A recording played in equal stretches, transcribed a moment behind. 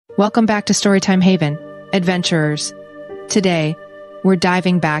Welcome back to Storytime Haven, adventurers. Today, we're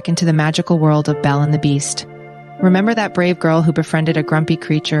diving back into the magical world of Belle and the Beast. Remember that brave girl who befriended a grumpy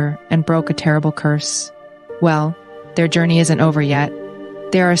creature and broke a terrible curse? Well, their journey isn't over yet.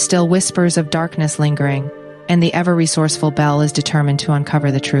 There are still whispers of darkness lingering, and the ever-resourceful Belle is determined to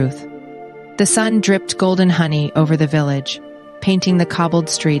uncover the truth. The sun dripped golden honey over the village, painting the cobbled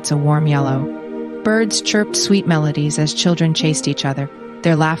streets a warm yellow. Birds chirped sweet melodies as children chased each other,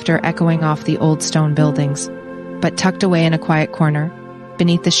 their laughter echoing off the old stone buildings. But tucked away in a quiet corner,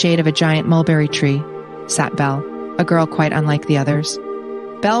 beneath the shade of a giant mulberry tree, sat Belle, a girl quite unlike the others.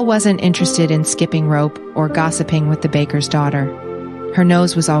 Belle wasn't interested in skipping rope or gossiping with the baker's daughter. Her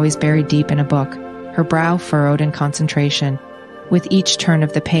nose was always buried deep in a book, her brow furrowed in concentration. With each turn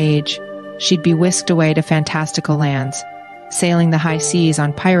of the page, she'd be whisked away to fantastical lands, sailing the high seas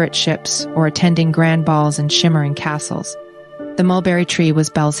on pirate ships or attending grand balls in shimmering castles. The mulberry tree was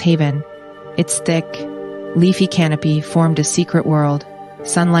Belle's haven. Its thick, leafy canopy formed a secret world,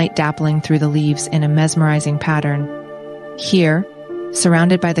 sunlight dappling through the leaves in a mesmerizing pattern. Here,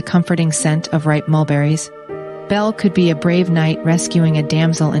 surrounded by the comforting scent of ripe mulberries, Belle could be a brave knight rescuing a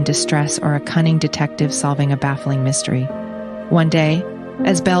damsel in distress or a cunning detective solving a baffling mystery. One day,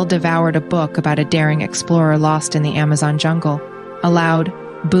 as Belle devoured a book about a daring explorer lost in the Amazon jungle, a loud,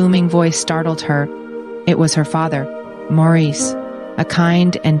 booming voice startled her. It was her father, Maurice, a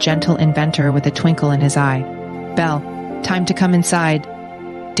kind and gentle inventor with a twinkle in his eye. "Belle, time to come inside.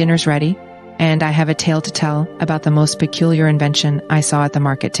 Dinner's ready, and I have a tale to tell about the most peculiar invention I saw at the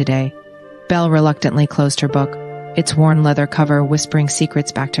market today." Belle reluctantly closed her book, its worn leather cover whispering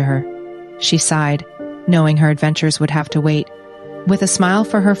secrets back to her. She sighed, knowing her adventures would have to wait. With a smile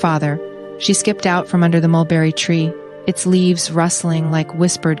for her father, she skipped out from under the mulberry tree, its leaves rustling like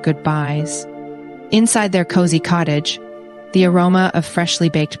whispered goodbyes. Inside their cozy cottage, the aroma of freshly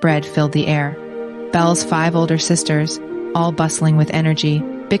baked bread filled the air. Belle's 5 older sisters, all bustling with energy,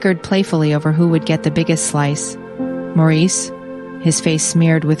 bickered playfully over who would get the biggest slice. Maurice, his face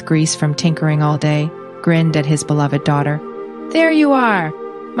smeared with grease from tinkering all day, grinned at his beloved daughter. "There you are,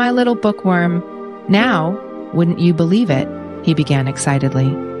 my little bookworm. Now, wouldn't you believe it?" he began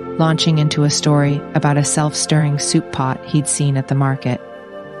excitedly, launching into a story about a self-stirring soup pot he'd seen at the market.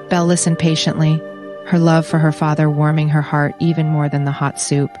 Belle listened patiently, her love for her father warming her heart even more than the hot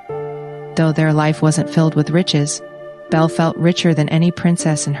soup. Though their life wasn't filled with riches, Belle felt richer than any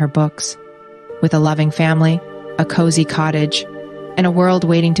princess in her books. With a loving family, a cozy cottage, and a world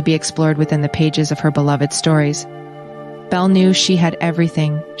waiting to be explored within the pages of her beloved stories, Belle knew she had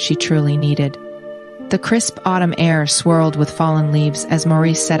everything she truly needed. The crisp autumn air swirled with fallen leaves as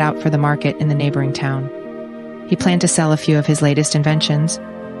Maurice set out for the market in the neighboring town. He planned to sell a few of his latest inventions,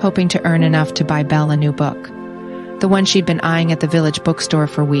 hoping to earn enough to buy Belle a new book, the one she'd been eyeing at the village bookstore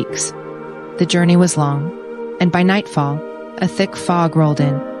for weeks. The journey was long, and by nightfall, a thick fog rolled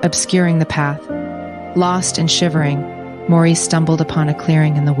in, obscuring the path. Lost and shivering, Maurice stumbled upon a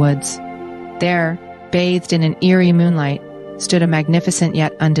clearing in the woods. There, bathed in an eerie moonlight, stood a magnificent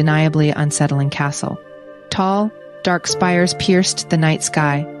yet undeniably unsettling castle. Tall, dark spires pierced the night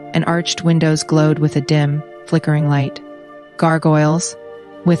sky, and arched windows glowed with a dim, flickering light. Gargoyles,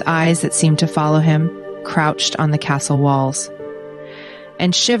 with eyes that seemed to follow him, crouched on the castle walls.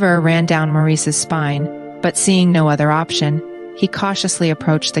 And shiver ran down Maurice's spine, but seeing no other option, he cautiously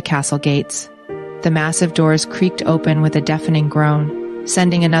approached the castle gates. The massive doors creaked open with a deafening groan,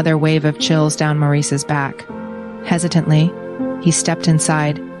 sending another wave of chills down Maurice's back. Hesitantly, he stepped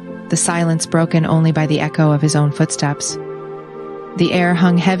inside, the silence broken only by the echo of his own footsteps. The air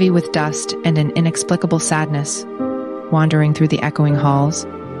hung heavy with dust and an inexplicable sadness. Wandering through the echoing halls,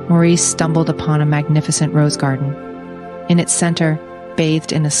 Maurice stumbled upon a magnificent rose garden. In its center,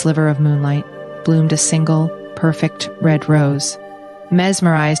 bathed in a sliver of moonlight, bloomed a single, perfect red rose.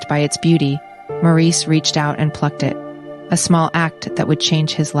 Mesmerized by its beauty, Maurice reached out and plucked it, a small act that would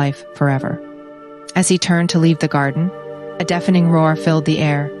change his life forever. As he turned to leave the garden, a deafening roar filled the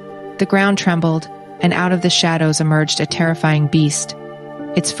air. The ground trembled, and out of the shadows emerged a terrifying beast.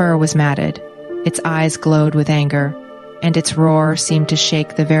 Its fur was matted, its eyes glowed with anger, and its roar seemed to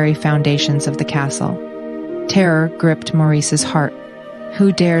shake the very foundations of the castle. Terror gripped Maurice's heart.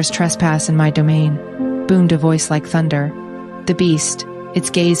 "Who dares trespass in my domain?" boomed a voice like thunder. The beast,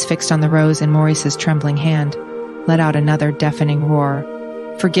 its gaze fixed on the rose in Maurice's trembling hand, let out another deafening roar.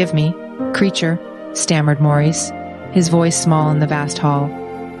 "Forgive me, creature," stammered Maurice, his voice small in the vast hall.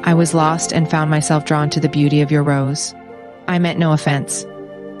 "I was lost and found myself drawn to the beauty of your rose. I meant no offense."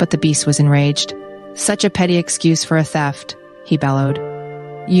 But the beast was enraged. "Such a petty excuse for a theft," he bellowed.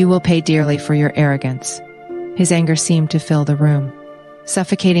 "You will pay dearly for your arrogance." His anger seemed to fill the room.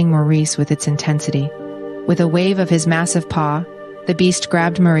 suffocating Maurice with its intensity. With a wave of his massive paw, the beast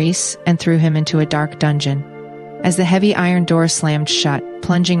grabbed Maurice and threw him into a dark dungeon. As the heavy iron door slammed shut,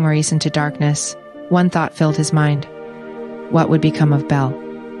 plunging Maurice into darkness, one thought filled his mind. What would become of Belle?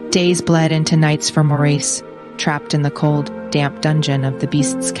 Days bled into nights for Maurice, trapped in the cold, damp dungeon of the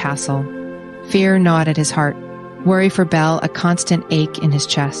beast's castle. Fear gnawed at his heart, worry for Belle a constant ache in his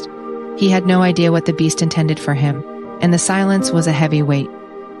chest. He had no idea what the beast intended for him, and the silence was a heavy weight.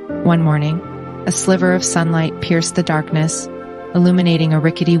 One morning, a sliver of sunlight pierced the darkness, illuminating a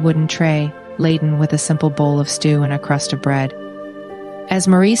rickety wooden tray laden with a simple bowl of stew and a crust of bread. As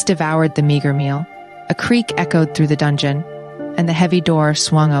Maurice devoured the meager meal, a creak echoed through the dungeon, and the heavy door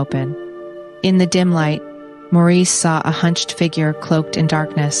swung open. In the dim light, Maurice saw a hunched figure cloaked in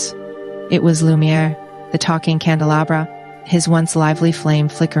darkness. It was Lumiere, the talking candelabra, his once lively flame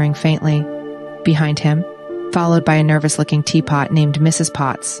flickering faintly. Behind him, followed by a nervous-looking teapot named Mrs.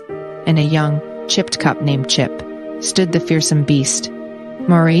 Potts, and a young, chipped cup named Chip, stood the fearsome beast.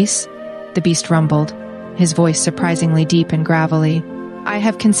 "Maurice," the beast rumbled, his voice surprisingly deep and gravelly, "I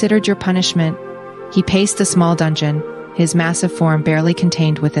have considered your punishment." He paced the small dungeon, his massive form barely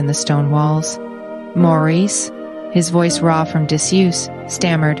contained within the stone walls. "Maurice," his voice raw from disuse,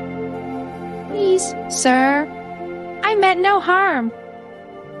 stammered, "Please, sir, I meant no harm."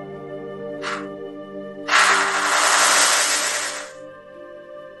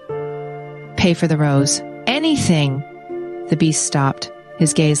 "Pay for the rose. Anything!" The beast stopped,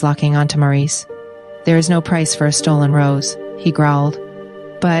 his gaze locking onto Maurice. "There is no price for a stolen rose," he growled.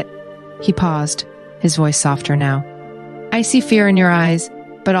 "But," he paused, his voice softer now, "I see fear in your eyes,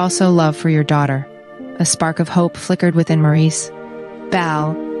 but also love for your daughter." A spark of hope flickered within Maurice.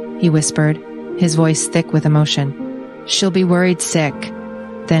 "Belle," he whispered, his voice thick with emotion. "She'll be worried sick.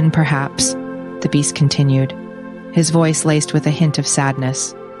 Then perhaps," the beast continued, his voice laced with a hint of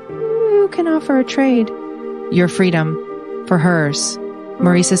sadness, "you can offer a trade. Your freedom, for hers."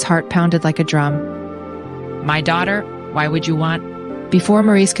 Maurice's heart pounded like a drum. "My daughter? Why would you want—" Before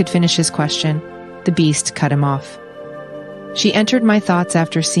Maurice could finish his question, the beast cut him off. "She entered my thoughts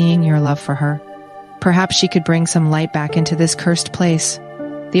after seeing your love for her. Perhaps she could bring some light back into this cursed place."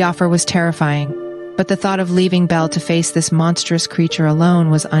 The offer was terrifying, but the thought of leaving Belle to face this monstrous creature alone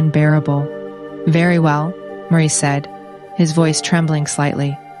was unbearable. "Very well," Maurice said, his voice trembling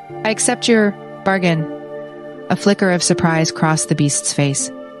slightly. "I accept your bargain." A flicker of surprise crossed the beast's face.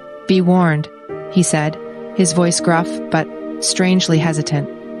 "Be warned," he said, his voice gruff but strangely hesitant.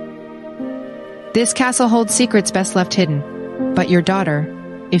 "This castle holds secrets best left hidden, but your daughter,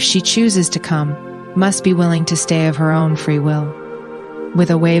 if she chooses to come, must be willing to stay of her own free will."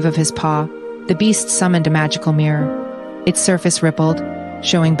 With a wave of his paw, the beast summoned a magical mirror. Its surface rippled,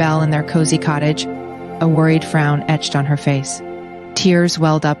 showing Belle in their cozy cottage, a worried frown etched on her face. Tears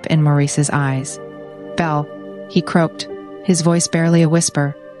welled up in Maurice's eyes. "Belle," he croaked, his voice barely a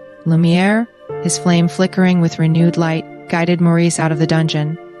whisper. Lumiere, his flame flickering with renewed light, guided Maurice out of the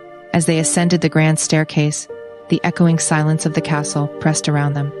dungeon. As they ascended the grand staircase, the echoing silence of the castle pressed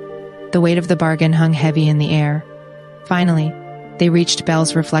around them. The weight of the bargain hung heavy in the air. Finally, they reached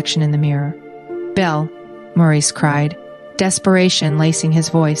Belle's reflection in the mirror. "Belle," Maurice cried, desperation lacing his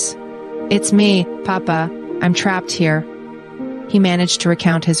voice. "It's me, Papa. I'm trapped here." He managed to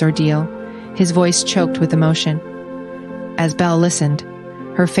recount his ordeal, his voice choked with emotion. As Belle listened,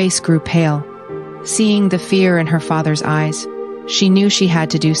 her face grew pale. Seeing the fear in her father's eyes, she knew she had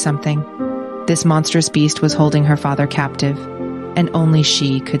to do something. This monstrous beast was holding her father captive, and only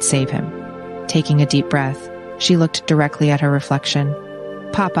she could save him. Taking a deep breath, she looked directly at her reflection.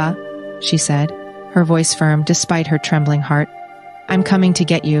 "Papa," she said, her voice firm despite her trembling heart, "I'm coming to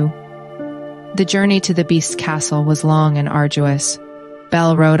get you." The journey to the beast's castle was long and arduous.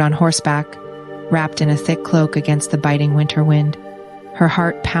 Belle rode on horseback, wrapped in a thick cloak against the biting winter wind. Her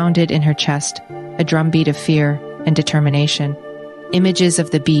heart pounded in her chest, a drumbeat of fear and determination. Images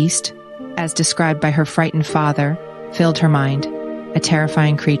of the beast, as described by her frightened father, filled her mind, a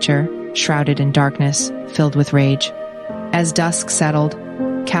terrifying creature, shrouded in darkness, filled with rage. As dusk settled,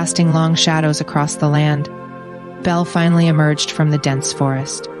 casting long shadows across the land, Belle finally emerged from the dense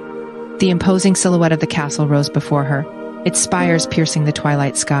forest. The imposing silhouette of the castle rose before her, its spires piercing the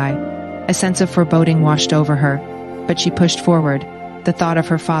twilight sky. A sense of foreboding washed over her, but she pushed forward, the thought of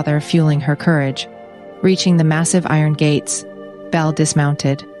her father fueling her courage. Reaching the massive iron gates, Belle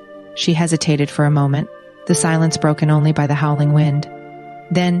dismounted. She hesitated for a moment, the silence broken only by the howling wind.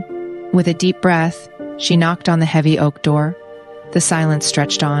 Then, with a deep breath, she knocked on the heavy oak door. The silence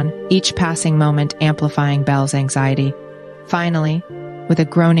stretched on, each passing moment amplifying Belle's anxiety. Finally, with a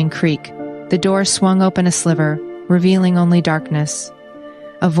groaning creak, the door swung open a sliver, revealing only darkness.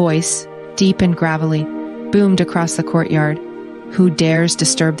 A voice, deep and gravelly, boomed across the courtyard. "Who dares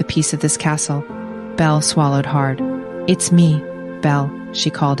disturb the peace of this castle?" Belle swallowed hard. "It's me, Belle," she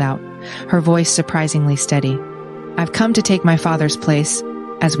called out, her voice surprisingly steady. "I've come to take my father's place,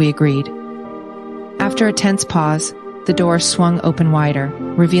 as we agreed." After a tense pause, the door swung open wider,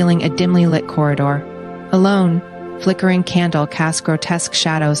 revealing a dimly lit corridor. A lone, flickering candle cast grotesque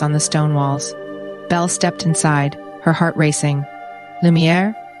shadows on the stone walls. Belle stepped inside, her heart racing.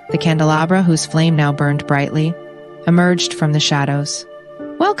 Lumiere, the candelabra whose flame now burned brightly, emerged from the shadows.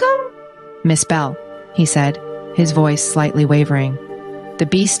 "Welcome, Miss Belle," he said, his voice slightly wavering. "The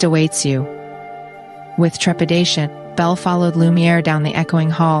beast awaits you." With trepidation, Belle followed Lumiere down the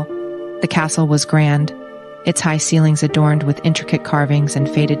echoing hall. The castle was grand, its high ceilings adorned with intricate carvings and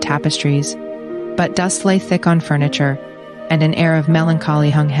faded tapestries, but dust lay thick on furniture, and an air of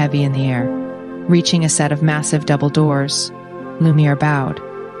melancholy hung heavy in the air. Reaching a set of massive double doors, Lumiere bowed.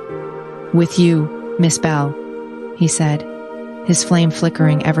 "With you, Miss Belle," he said, his flame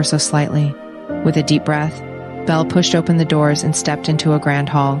flickering ever so slightly. With a deep breath, Belle pushed open the doors and stepped into a grand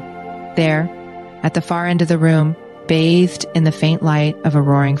hall. There, at the far end of the room, bathed in the faint light of a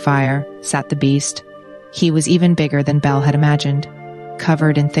roaring fire, sat the beast. He was even bigger than Belle had imagined,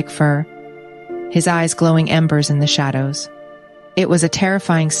 covered in thick fur, his eyes glowing embers in the shadows. It was a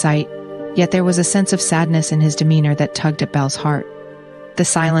terrifying sight, yet there was a sense of sadness in his demeanor that tugged at Belle's heart. The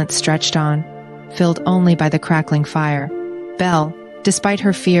silence stretched on, filled only by the crackling fire. Belle, despite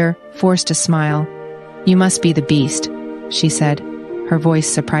her fear, forced a smile. "You must be the beast," she said, her voice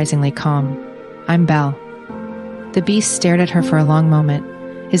surprisingly calm. "I'm Belle." The beast stared at her for a long moment,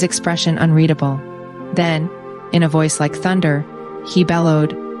 his expression unreadable. Then, in a voice like thunder, he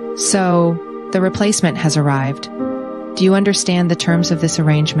bellowed, "So, the replacement has arrived. Do you understand the terms of this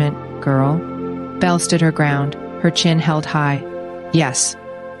arrangement, girl?" Belle stood her ground, her chin held high. "Yes,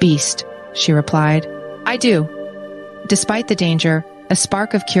 beast," she replied. "I do." Despite the danger, a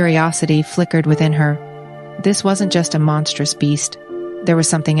spark of curiosity flickered within her. This wasn't just a monstrous beast. There was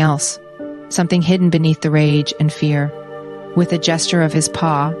something else, something hidden beneath the rage and fear. With a gesture of his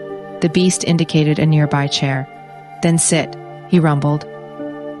paw, the beast indicated a nearby chair. "Then sit," he rumbled.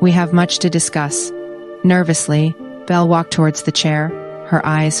 "We have much to discuss." Nervously, Belle walked towards the chair, her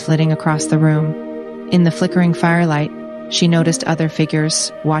eyes flitting across the room. In the flickering firelight, she noticed other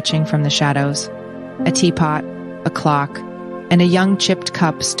figures watching from the shadows. A teapot, a clock, and a young chipped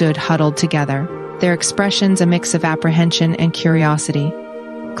cup stood huddled together, their expressions a mix of apprehension and curiosity.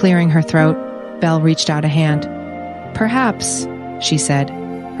 Clearing her throat, Belle reached out a hand. "Perhaps," she said,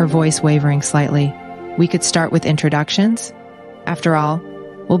 her voice wavering slightly, "we could start with introductions? After all,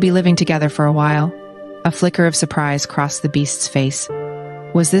 we'll be living together for a while." A flicker of surprise crossed the beast's face.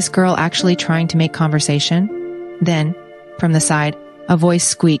 Was this girl actually trying to make conversation? Then, from the side, a voice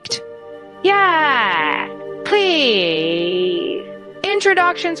squeaked. "Yeah, please.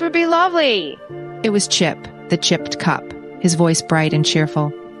 Introductions would be lovely." It was Chip, the chipped cup, his voice bright and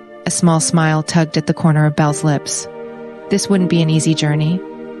cheerful. A small smile tugged at the corner of Belle's lips. This wouldn't be an easy journey,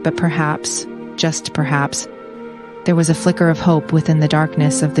 but perhaps, just perhaps, there was a flicker of hope within the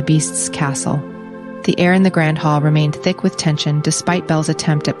darkness of the beast's castle. The air in the grand hall remained thick with tension despite Belle's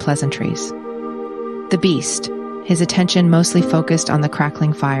attempt at pleasantries. The beast, his attention mostly focused on the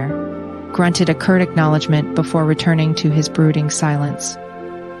crackling fire, grunted a curt acknowledgement before returning to his brooding silence.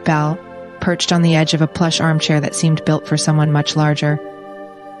 Belle, perched on the edge of a plush armchair that seemed built for someone much larger,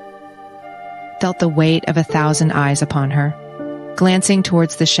 felt the weight of 1,000 eyes upon her. Glancing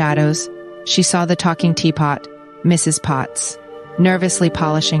towards the shadows, she saw the talking teapot, Mrs. Potts, nervously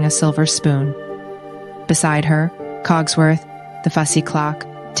polishing a silver spoon. Beside her, Cogsworth, the fussy clock,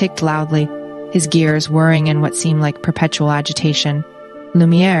 ticked loudly, his gears whirring in what seemed like perpetual agitation.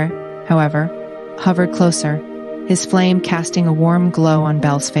 Lumiere, however, hovered closer, his flame casting a warm glow on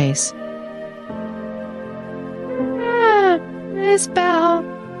Belle's face. "Ah, Miss Belle,"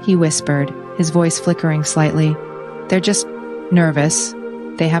 he whispered, his voice flickering slightly. "They're just nervous.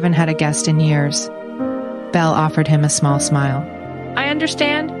 They haven't had a guest in years." Belle offered him a small smile. "I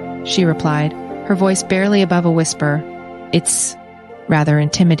understand," she replied, her voice barely above a whisper. "It's rather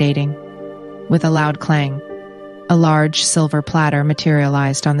intimidating." With a loud clang, a large silver platter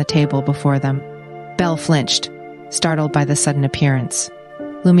materialized on the table before them. Belle flinched, startled by the sudden appearance.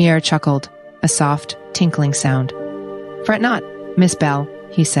 Lumiere chuckled, a soft, tinkling sound. "Fret not, Miss Belle,"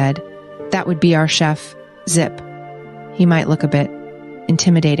 he said. "That would be our chef, Zip. He might look a bit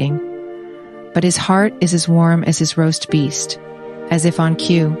intimidating, but his heart is as warm as his roast beast." As if on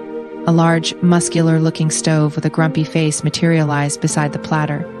cue, a large, muscular-looking stove with a grumpy face materialized beside the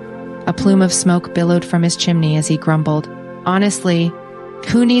platter. A plume of smoke billowed from his chimney as he grumbled, "Honestly,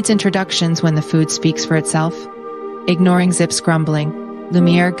 Who needs introductions when the food speaks for itself? Ignoring Zip's grumbling,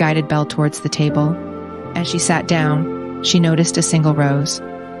 Lumiere guided Belle towards the table. As she sat down, she noticed a single rose,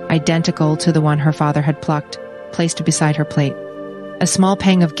 identical to the one her father had plucked, placed beside her plate. A small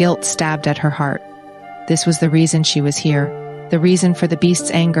pang of guilt stabbed at her heart. This was the reason she was here, the reason for the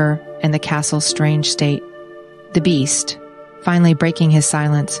beast's anger and the castle's strange state. The beast, finally breaking his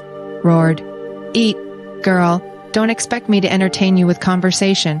silence, roared, "Eat, girl. Don't expect me to entertain you with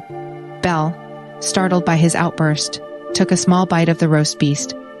conversation." Belle, startled by his outburst, took a small bite of the roast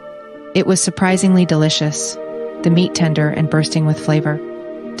beast. It was surprisingly delicious, the meat tender and bursting with flavor.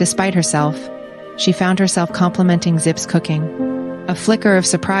 Despite herself, she found herself complimenting Zip's cooking. A flicker of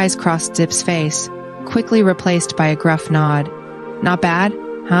surprise crossed Zip's face, quickly replaced by a gruff nod. "Not bad,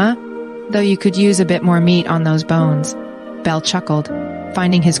 huh? Though you could use a bit more meat on those bones." Belle chuckled,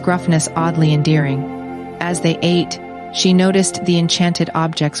 finding his gruffness oddly endearing. As they ate, she noticed the enchanted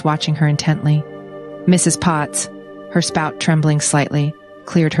objects watching her intently. Mrs. Potts, her spout trembling slightly,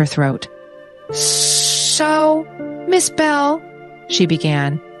 cleared her throat. "So, Miss Belle," she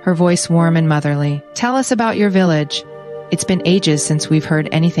began, her voice warm and motherly, "tell us about your village. It's been ages since we've heard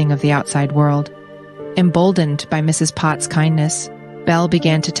anything of the outside world." Emboldened by Mrs. Potts' kindness, Belle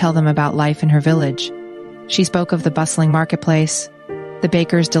began to tell them about life in her village. She spoke of the bustling marketplace, the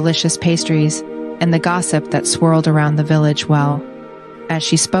baker's delicious pastries, and the gossip that swirled around the village well. As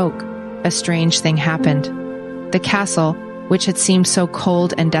she spoke, a strange thing happened. The castle, which had seemed so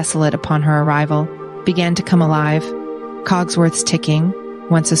cold and desolate upon her arrival, began to come alive. Cogsworth's ticking,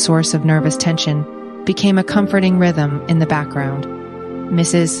 once a source of nervous tension, became a comforting rhythm in the background.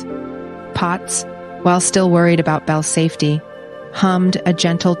 Mrs. Potts, while still worried about Belle's safety, hummed a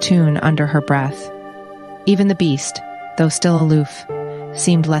gentle tune under her breath. Even the beast, though still aloof,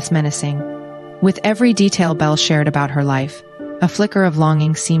 seemed less menacing. With every detail Belle shared about her life, a flicker of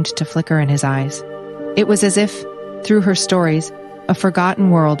longing seemed to flicker in his eyes. It was as if, through her stories, a forgotten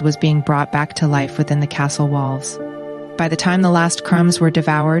world was being brought back to life within the castle walls. By the time the last crumbs were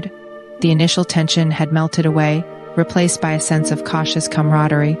devoured, the initial tension had melted away, replaced by a sense of cautious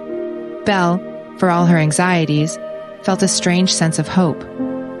camaraderie. Belle, for all her anxieties, felt a strange sense of hope.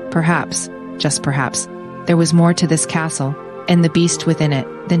 Perhaps, just perhaps, there was more to this castle, and the beast within it,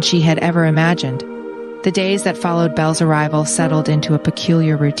 than she had ever imagined. The days that followed Belle's arrival settled into a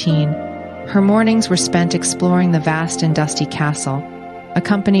peculiar routine. Her mornings were spent exploring the vast and dusty castle,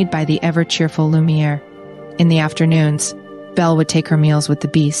 accompanied by the ever-cheerful Lumiere. In the afternoons, Belle would take her meals with the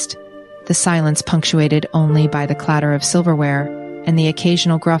beast, the silence punctuated only by the clatter of silverware and the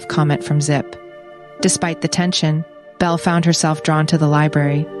occasional gruff comment from Zip. Despite the tension, Belle found herself drawn to the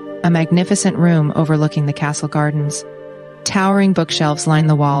library, a magnificent room overlooking the castle gardens. Towering bookshelves lined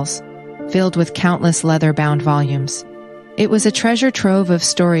the walls, filled with countless leather-bound volumes. It was a treasure trove of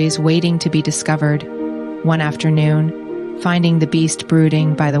stories waiting to be discovered. One afternoon, finding the beast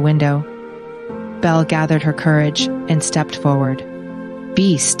brooding by the window, Belle gathered her courage and stepped forward.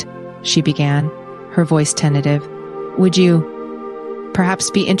 "Beast," she began, her voice tentative, "would you perhaps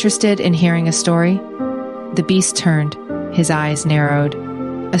be interested in hearing a story?" The beast turned, his eyes narrowed.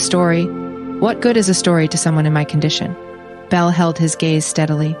 "A story? What good is a story to someone in my condition?" Belle held his gaze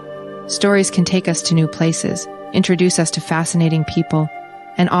steadily. "Stories can take us to new places, introduce us to fascinating people,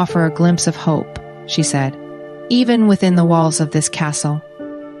 and offer a glimpse of hope," she said, "even within the walls of this castle."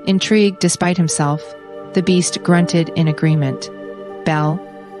 Intrigued despite himself, the beast grunted in agreement. Belle,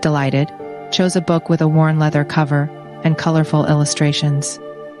 delighted, chose a book with a worn leather cover and colorful illustrations.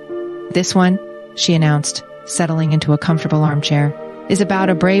 "This one," she announced, settling into a comfortable armchair, "is about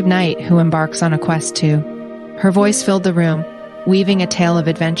a brave knight who embarks on a quest to..." Her voice filled the room, weaving a tale of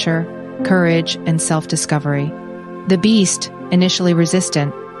adventure, courage, and self-discovery. The beast, initially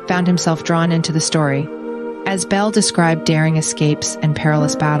resistant, found himself drawn into the story. As Belle described daring escapes and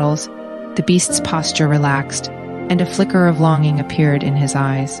perilous battles, the beast's posture relaxed, and a flicker of longing appeared in his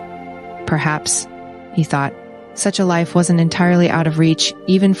eyes. Perhaps, he thought, such a life wasn't entirely out of reach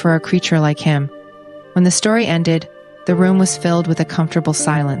even for a creature like him. When the story ended, the room was filled with a comfortable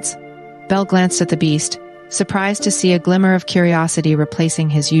silence. Belle glanced at the beast, surprised to see a glimmer of curiosity replacing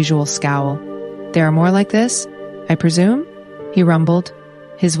his usual scowl. "There are more like this, I presume?" he rumbled,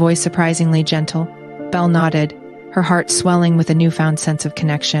 his voice surprisingly gentle. Belle nodded, her heart swelling with a newfound sense of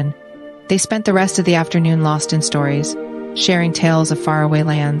connection. They spent the rest of the afternoon lost in stories, sharing tales of faraway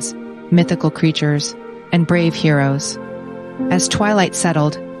lands, mythical creatures, and brave heroes. As twilight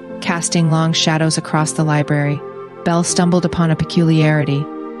settled, casting long shadows across the library, Belle stumbled upon a peculiarity.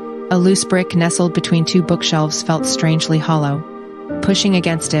 A loose brick nestled between two bookshelves felt strangely hollow. Pushing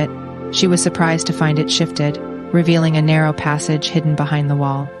against it, she was surprised to find it shifted, revealing a narrow passage hidden behind the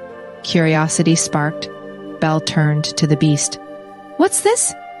wall. Curiosity sparked. Belle turned to the beast. "What's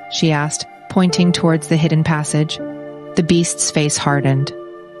this?" she asked, pointing towards the hidden passage. The beast's face hardened.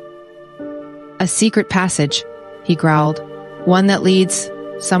 "A secret passage," he growled. "One that leads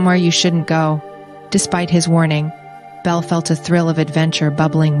somewhere you shouldn't go." Despite his warning, Belle felt a thrill of adventure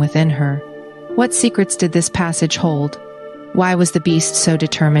bubbling within her. What secrets did this passage hold? Why was the beast so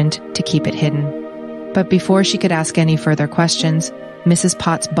determined to keep it hidden? But before she could ask any further questions, Mrs.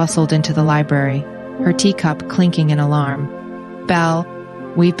 Potts bustled into the library, her teacup clinking in alarm. "Belle,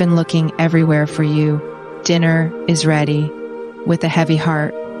 we've been looking everywhere for you. Dinner is ready." With a heavy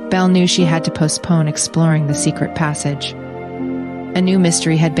heart, Belle knew she had to postpone exploring the secret passage. A new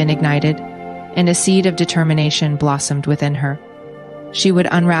mystery had been ignited, and a seed of determination blossomed within her. She would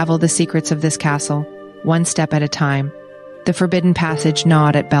unravel the secrets of this castle, one step at a time. The forbidden passage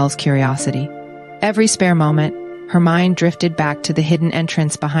gnawed at Belle's curiosity. Every spare moment, her mind drifted back to the hidden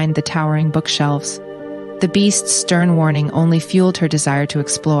entrance behind the towering bookshelves. The beast's stern warning only fueled her desire to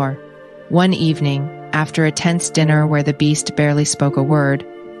explore. One evening, after a tense dinner where the beast barely spoke a word,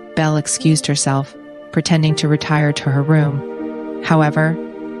 Belle excused herself, pretending to retire to her room. However,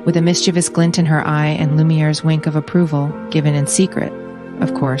 with a mischievous glint in her eye and Lumiere's wink of approval, given in secret,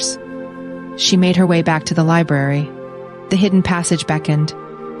 of course, she made her way back to the library. The hidden passage beckoned,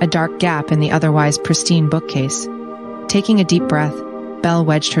 a dark gap in the otherwise pristine bookcase. Taking a deep breath, Belle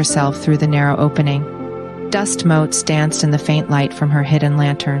wedged herself through the narrow opening. Dust motes danced in the faint light from her hidden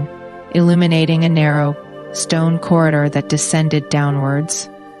lantern, illuminating a narrow, stone corridor that descended downwards.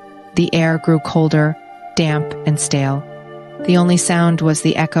 The air grew colder, damp, and stale. The only sound was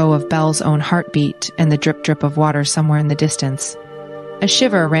the echo of Belle's own heartbeat and the drip-drip of water somewhere in the distance. A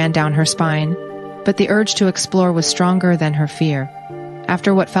shiver ran down her spine, but the urge to explore was stronger than her fear.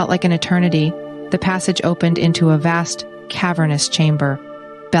 After what felt like an eternity, the passage opened into a vast, cavernous chamber.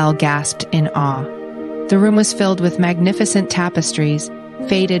 Belle gasped in awe. The room was filled with magnificent tapestries,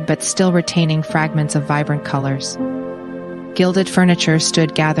 faded but still retaining fragments of vibrant colors. Gilded furniture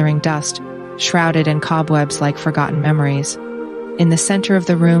stood gathering dust, shrouded in cobwebs like forgotten memories. In the center of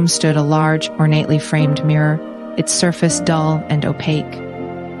the room stood a large, ornately framed mirror, its surface dull and opaque.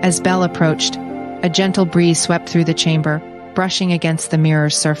 As Belle approached, a gentle breeze swept through the chamber, brushing against the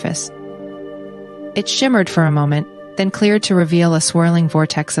mirror's surface. It shimmered for a moment, then cleared to reveal a swirling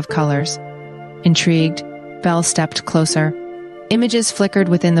vortex of colors. Intrigued, Belle stepped closer. Images flickered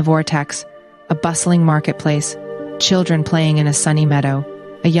within the vortex: a bustling marketplace, children playing in a sunny meadow,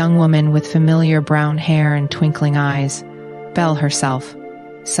 a young woman with familiar brown hair and twinkling eyes, Belle herself.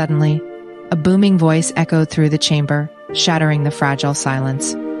 Suddenly, a booming voice echoed through the chamber, shattering the fragile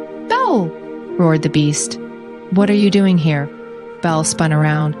silence. "Belle!" roared the beast. "What are you doing here?" Belle spun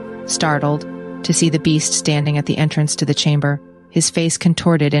around, startled, to see the beast standing at the entrance to the chamber, his face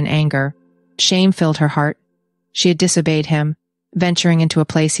contorted in anger. Shame filled her heart. She had disobeyed him, venturing into a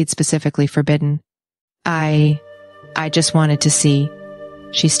place he'd specifically forbidden. I just wanted to see,"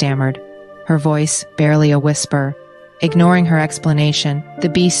 she stammered, her voice barely a whisper. Ignoring her explanation, the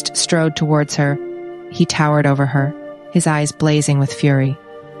beast strode towards her. He towered over her, his eyes blazing with fury.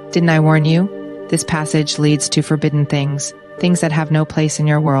 "Didn't I warn you? This passage leads to forbidden things, things that have no place in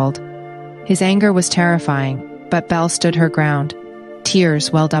your world." His anger was terrifying, but Belle stood her ground.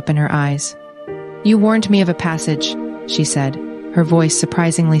 Tears welled up in her eyes. "You warned me of a passage," she said, her voice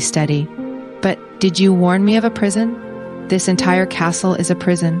surprisingly steady. "But did you warn me of a prison? This entire castle is a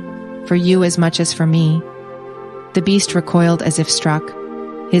prison, for you as much as for me." The beast recoiled as if struck.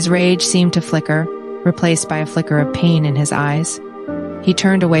 His rage seemed to flicker, replaced by a flicker of pain in his eyes. He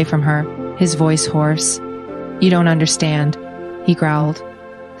turned away from her, his voice hoarse. "You don't understand," he growled.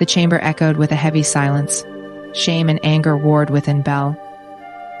 The chamber echoed with a heavy silence. Shame and anger warred within Belle.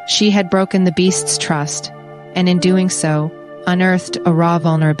 She had broken the beast's trust, and in doing so, unearthed a raw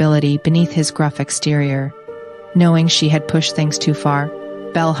vulnerability beneath his gruff exterior. Knowing she had pushed things too far,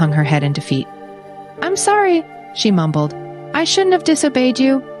 Belle hung her head in defeat. "I'm sorry," she mumbled. "I shouldn't have disobeyed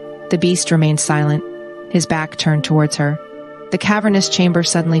you." The beast remained silent, his back turned towards her. The cavernous chamber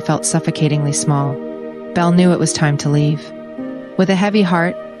suddenly felt suffocatingly small. Belle knew it was time to leave. With a heavy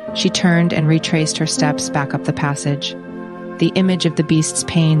heart, she turned and retraced her steps back up the passage, the image of the beast's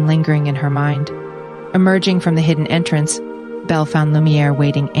pain lingering in her mind. Emerging from the hidden entrance, Belle found Lumiere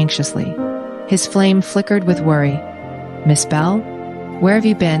waiting anxiously. His flame flickered with worry. "Miss Belle? Where have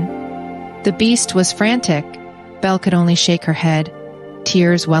you been?" The beast was frantic. Belle could only shake her head,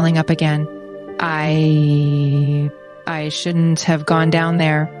 tears welling up again. I shouldn't have gone down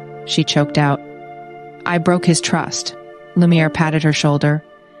there," she choked out. "I broke his trust." Lumiere patted her shoulder,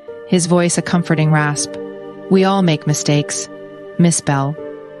 his voice a comforting rasp. We all make mistakes, Miss Belle,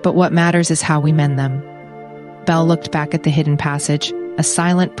 but what matters is how we mend them. Belle looked back at the hidden passage, a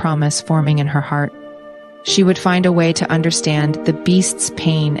silent promise forming in her heart. She would find a way to understand the beast's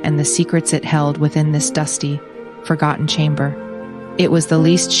pain and the secrets it held within this dusty, forgotten chamber. It was the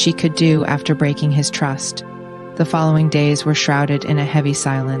least she could do after breaking his trust. The following days were shrouded in a heavy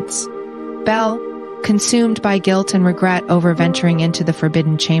silence. Belle, consumed by guilt and regret over venturing into the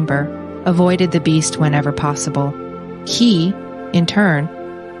forbidden chamber, avoided the beast whenever possible. He, in turn,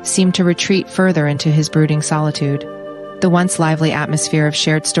 seemed to retreat further into his brooding solitude. The once lively atmosphere of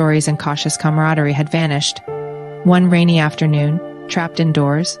shared stories and cautious camaraderie had vanished. One rainy afternoon, trapped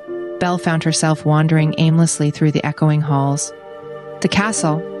indoors, Belle found herself wandering aimlessly through the echoing halls. The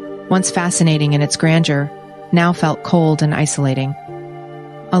castle, once fascinating in its grandeur, now felt cold and isolating.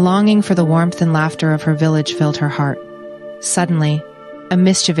 A longing for the warmth and laughter of her village filled her heart. Suddenly, a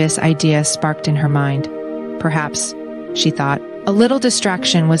mischievous idea sparked in her mind. Perhaps, she thought, a little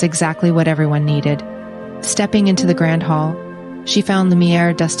distraction was exactly what everyone needed. Stepping into the grand hall, she found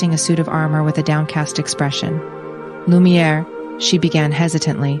Lumiere dusting a suit of armor with a downcast expression. Lumiere, she began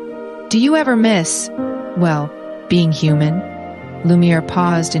hesitantly. Do you ever miss, well, being human? Lumiere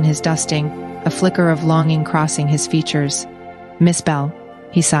paused in his dusting, a flicker of longing crossing his features. Miss Belle,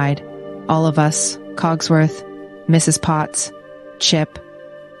 he sighed. All of us, Cogsworth, Mrs. Potts, Chip.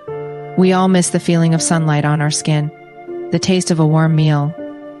 We all miss the feeling of sunlight on our skin, the taste of a warm meal.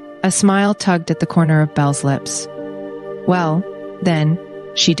 A smile tugged at the corner of Belle's lips. Well, then,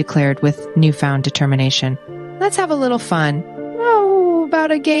 she declared with newfound determination, let's have a little fun. Oh, about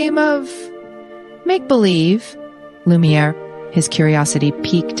a game of make-believe. Lumiere, his curiosity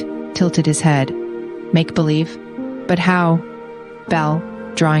piqued, tilted his head. Make-believe? But how? Belle,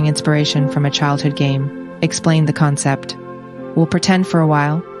 drawing inspiration from a childhood game, explained the concept. We'll pretend for a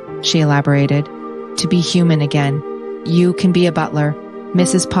while, she elaborated, to be human again. You can be a butler.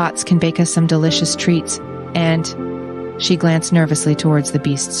 Mrs. Potts can bake us some delicious treats, and she glanced nervously towards the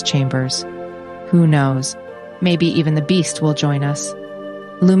beast's chambers. Who knows? Maybe even the beast will join us.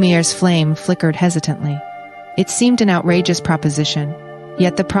 Lumiere's flame flickered hesitantly. It seemed an outrageous proposition,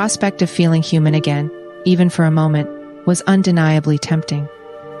 yet the prospect of feeling human again, even for a moment, was undeniably tempting.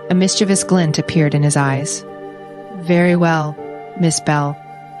 A mischievous glint appeared in his eyes. Very well, Miss Belle,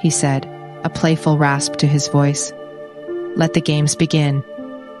 he said, a playful rasp to his voice. Let the games begin.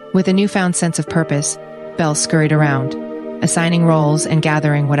 With a newfound sense of purpose, Belle scurried around, assigning roles and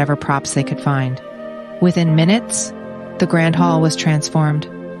gathering whatever props they could find. Within minutes, the grand hall was transformed.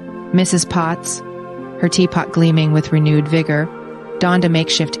 Mrs. Potts, her teapot gleaming with renewed vigor, donned a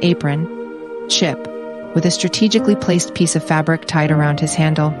makeshift apron. Chip, with a strategically placed piece of fabric tied around his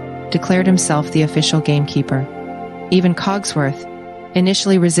handle, declared himself the official gamekeeper. Even Cogsworth,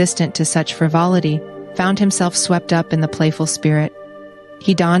 initially resistant to such frivolity, found himself swept up in the playful spirit.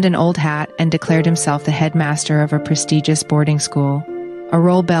 He donned an old hat and declared himself the headmaster of a prestigious boarding school, a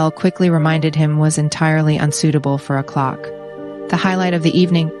role Belle quickly reminded him was entirely unsuitable for a clock. The highlight of the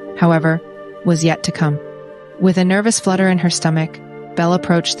evening, however, was yet to come. With a nervous flutter in her stomach, Belle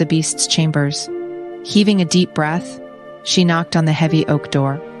approached the beast's chambers. Heaving a deep breath, she knocked on the heavy oak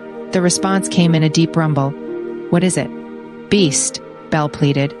door. The response came in a deep rumble. What is it? Beast, Belle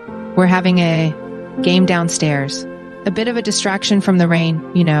pleaded. We're having a game downstairs. A bit of a distraction from the rain,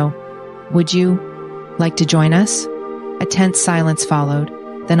 you know. Would you like to join us? A tense silence followed,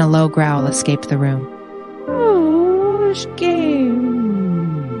 then a low growl escaped the room. Oh, game.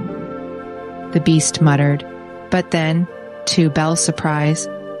 The beast muttered. But then, to Belle's surprise,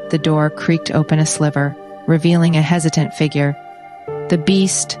 the door creaked open a sliver, revealing a hesitant figure. The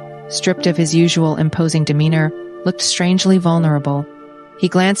beast, stripped of his usual imposing demeanor, looked strangely vulnerable. He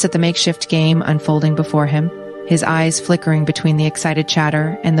glanced at the makeshift game unfolding before him, his eyes flickering between the excited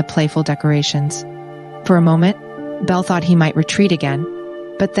chatter and the playful decorations. For a moment, Belle thought he might retreat again,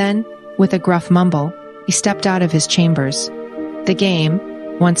 but then, with a gruff mumble, he stepped out of his chambers. The game,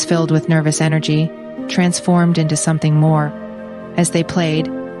 once filled with nervous energy, transformed into something more. As they played,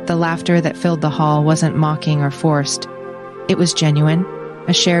 the laughter that filled the hall wasn't mocking or forced. It was genuine,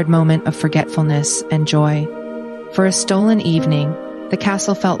 a shared moment of forgetfulness and joy. For a stolen evening, the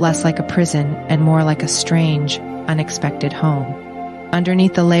castle felt less like a prison and more like a strange, unexpected home.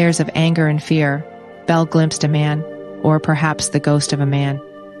 Underneath the layers of anger and fear, Belle glimpsed a man, or perhaps the ghost of a man,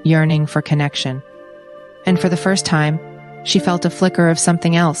 yearning for connection. And for the first time, she felt a flicker of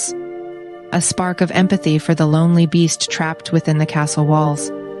something else. A spark of empathy for the lonely beast trapped within the castle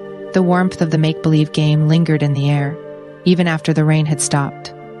walls. The warmth of the make-believe game lingered in the air, even after the rain had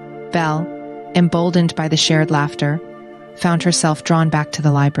stopped. Belle, emboldened by the shared laughter, found herself drawn back to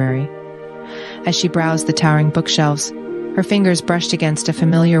the library. As she browsed the towering bookshelves, her fingers brushed against a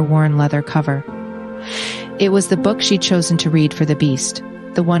familiar worn leather cover. It was the book she'd chosen to read for the beast,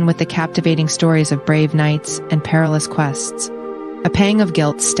 the one with the captivating stories of brave knights and perilous quests. A pang of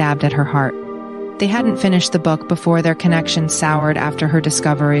guilt stabbed at her heart. They hadn't finished the book before their connection soured after her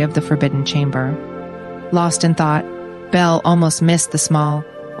discovery of the Forbidden Chamber. Lost in thought, Belle almost missed the small,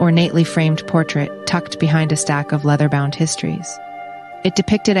 ornately framed portrait tucked behind a stack of leather-bound histories. It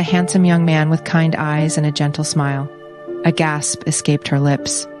depicted a handsome young man with kind eyes and a gentle smile. A gasp escaped her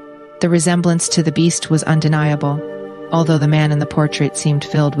lips. The resemblance to the beast was undeniable, although the man in the portrait seemed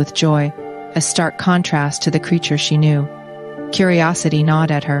filled with joy, a stark contrast to the creature she knew. Curiosity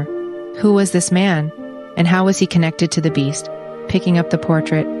gnawed at her. Who was this man, and how was he connected to the beast? Picking up the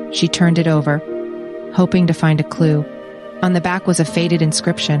portrait, she turned it over, hoping to find a clue. On the back was a faded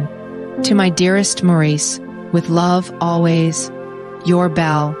inscription. "To my dearest Maurice, with love always, your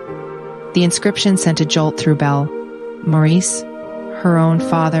Belle." The inscription sent a jolt through Belle. Maurice? Her own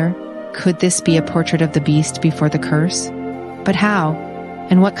father? Could this be a portrait of the beast before the curse? But how?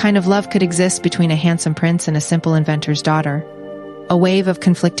 And what kind of love could exist between a handsome prince and a simple inventor's daughter? A wave of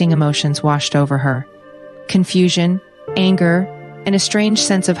conflicting emotions washed over her. Confusion, anger, and a strange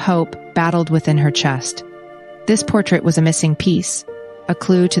sense of hope battled within her chest. This portrait was a missing piece, a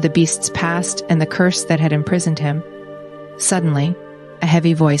clue to the beast's past and the curse that had imprisoned him. Suddenly, a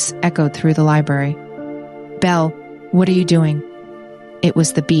heavy voice echoed through the library. "Belle, what are you doing?" It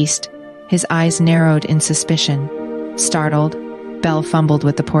was the beast. His eyes narrowed in suspicion. Startled, Belle fumbled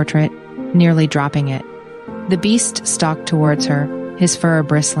with the portrait, nearly dropping it. The beast stalked towards her, his fur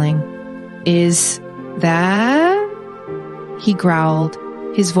bristling. "Is that?" he growled,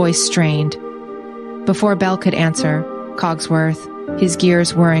 his voice strained. Before Belle could answer, Cogsworth, his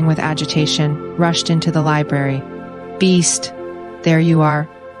gears whirring with agitation, rushed into the library. "Beast, there you are.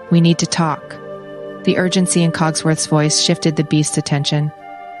 We need to talk." The urgency in Cogsworth's voice shifted the beast's attention.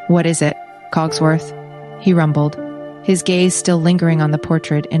 "What is it, Cogsworth?" he rumbled, his gaze still lingering on the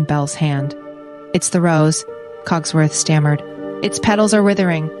portrait in Belle's hand. "It's the rose," Cogsworth stammered. "Its petals are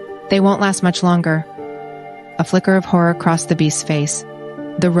withering. They won't last much longer." A flicker of horror crossed the beast's face.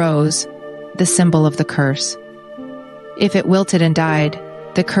 The rose, the symbol of the curse. If it wilted and died,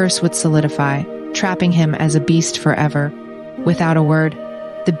 the curse would solidify, trapping him as a beast forever. Without a word,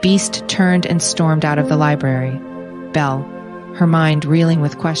 the beast turned and stormed out of the library. Belle, her mind reeling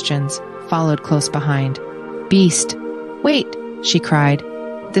with questions, followed close behind. "Beast! Wait!" she cried.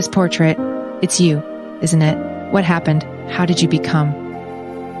 "This portrait, it's you, isn't it? What happened? How did you become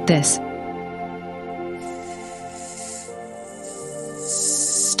this?"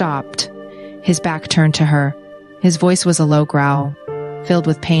 Stopped. His back turned to her. His voice was a low growl, filled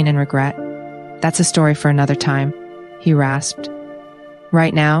with pain and regret. "That's a story for another time," he rasped.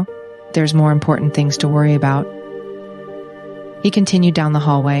 "Right now, there's more important things to worry about." He continued down the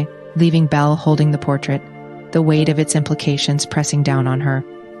hallway, leaving Belle holding the portrait, the weight of its implications pressing down on her.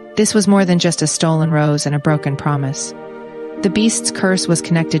 This was more than just a stolen rose and a broken promise. The beast's curse was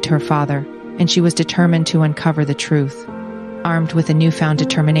connected to her father, and she was determined to uncover the truth. Armed with a newfound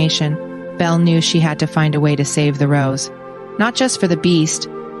determination, Belle knew she had to find a way to save the rose, not just for the beast,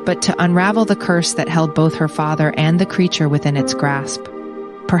 but to unravel the curse that held both her father and the creature within its grasp.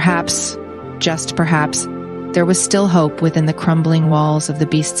 Perhaps, just perhaps, there was still hope within the crumbling walls of the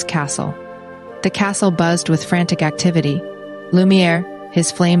beast's castle. The castle buzzed with frantic activity. Lumiere,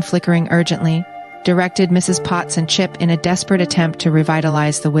 his flame flickering urgently, directed Mrs. Potts and Chip in a desperate attempt to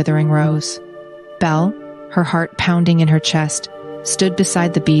revitalize the withering rose. Belle, her heart pounding in her chest, stood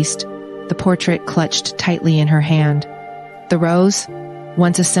beside the beast, the portrait clutched tightly in her hand. The rose,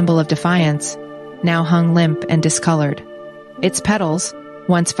 once a symbol of defiance, now hung limp and discolored. Its petals,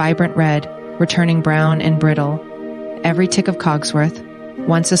 once vibrant red, were turning brown and brittle. Every tick of Cogsworth,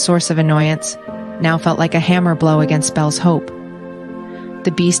 once a source of annoyance, now felt like a hammer blow against Belle's hope.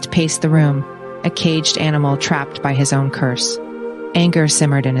 The beast paced the room, a caged animal trapped by his own curse. Anger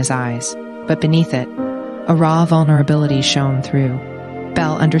simmered in his eyes, but beneath it, a raw vulnerability shone through.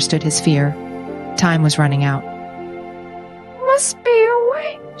 Belle understood his fear. Time was running out. "Must be a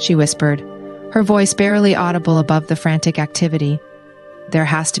way," she whispered, her voice barely audible above the frantic activity. "There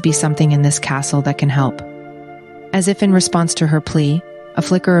has to be something in this castle that can help." As if in response to her plea, a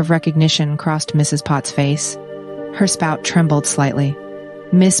flicker of recognition crossed Mrs. Potts' face. Her spout trembled slightly.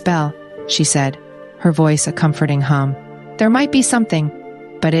 "Miss Belle," she said, her voice a comforting hum. "There might be something,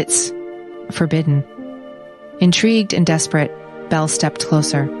 but it's forbidden." Intrigued and desperate, Belle stepped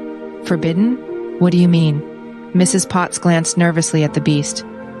closer. "Forbidden? What do you mean?" Mrs. Potts glanced nervously at the beast,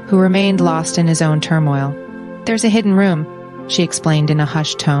 who remained lost in his own turmoil. "There's a hidden room," she explained in a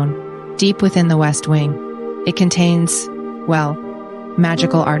hushed tone, deep within the West Wing. It contains, well,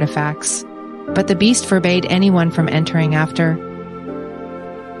 magical artifacts. But the beast forbade anyone from entering after.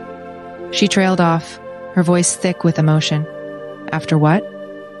 She trailed off, her voice thick with emotion. After what?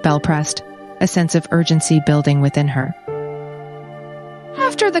 Belle pressed, a sense of urgency building within her.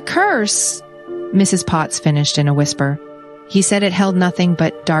 After the curse, Mrs. Potts finished in a whisper. He said it held nothing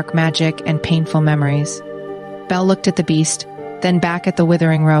but dark magic and painful memories. Belle looked at the beast, then back at the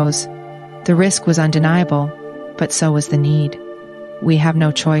withering rose. The risk was undeniable, but so was the need. We have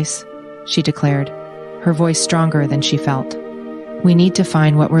no choice, she declared, her voice stronger than she felt. We need to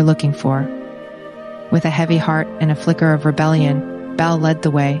find what we're looking for. With a heavy heart and a flicker of rebellion, Belle led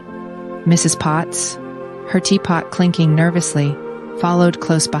the way. Mrs. Potts, her teapot clinking nervously, followed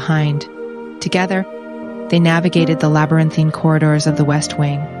close behind. Together, they navigated the labyrinthine corridors of the West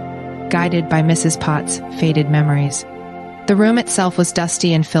Wing, guided by Mrs. Potts' faded memories. The room itself was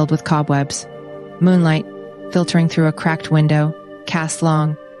dusty and filled with cobwebs. Moonlight, filtering through a cracked window, cast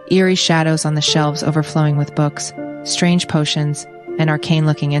long, eerie shadows on the shelves overflowing with books, strange potions, and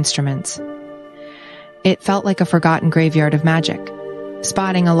arcane-looking instruments. It felt like a forgotten graveyard of magic.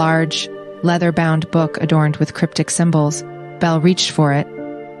 Spotting a large, leather-bound book adorned with cryptic symbols, Belle reached for it.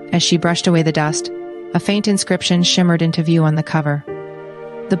 As she brushed away the dust, a faint inscription shimmered into view on the cover.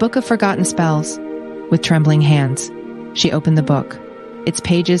 The Book of Forgotten Spells. With trembling hands, she opened the book, its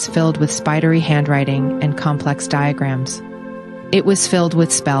pages filled with spidery handwriting and complex diagrams. It was filled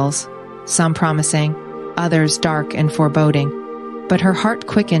with spells, some promising, others dark and foreboding, but her heart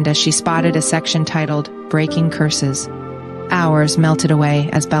quickened as she spotted a section titled Breaking Curses. Hours melted away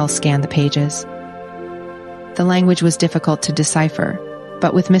as Belle scanned the pages. The language was difficult to decipher,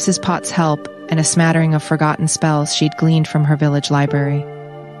 but with Mrs. Potts' help and a smattering of forgotten spells she'd gleaned from her village library,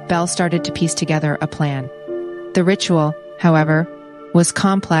 Belle started to piece together a plan. The ritual, however, was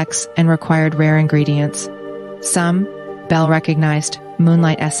complex and required rare ingredients. Some, Belle recognized,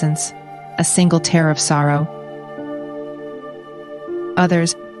 moonlight essence, a single tear of sorrow.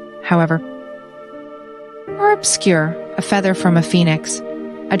 Others, however, were obscure, a feather from a phoenix,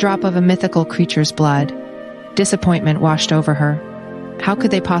 a drop of a mythical creature's blood. Disappointment washed over her. How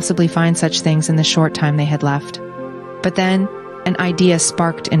could they possibly find such things in the short time they had left? But then, an idea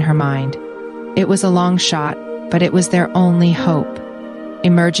sparked in her mind. It was a long shot, but it was their only hope.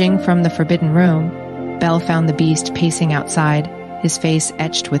 Emerging from the forbidden room, Belle found the beast pacing outside, his face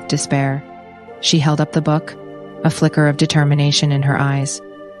etched with despair. She held up the book, a flicker of determination in her eyes.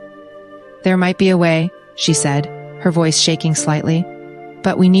 There might be a way, she said, her voice shaking slightly,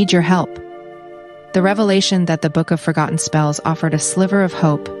 but we need your help. The revelation that the Book of Forgotten Spells offered a sliver of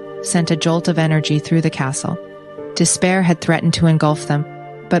hope sent a jolt of energy through the castle. Despair had threatened to engulf them,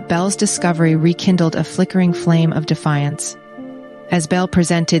 but Belle's discovery rekindled a flickering flame of defiance. As Belle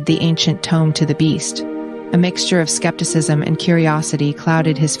presented the ancient tome to the beast, a mixture of skepticism and curiosity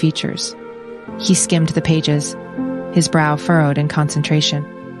clouded his features. He skimmed the pages, his brow furrowed in concentration.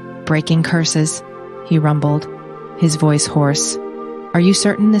 Breaking curses, he rumbled, his voice hoarse. Are you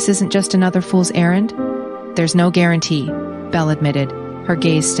certain this isn't just another fool's errand? There's no guarantee, Belle admitted, her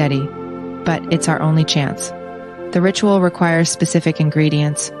gaze steady. But it's our only chance. The ritual requires specific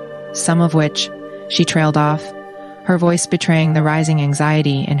ingredients, some of which, she trailed off, her voice betraying the rising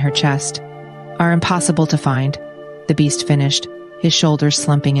anxiety in her chest, are impossible to find, the beast finished, his shoulders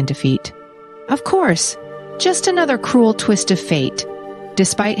slumping in defeat. Of course, just another cruel twist of fate.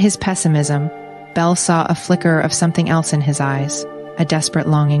 Despite his pessimism, Belle saw a flicker of something else in his eyes, a desperate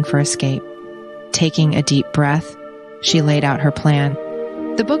longing for escape. Taking a deep breath, she laid out her plan.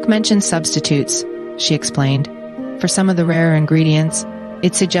 The book mentions substitutes, she explained. For some of the rarer ingredients,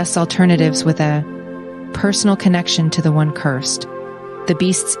 it suggests alternatives with a personal connection to the one cursed. The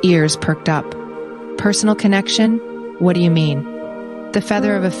beast's ears perked up. Personal connection? What do you mean? The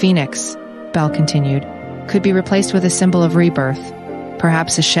feather of a phoenix, Belle continued, could be replaced with a symbol of rebirth,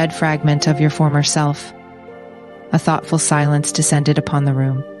 perhaps a shed fragment of your former self. A thoughtful silence descended upon the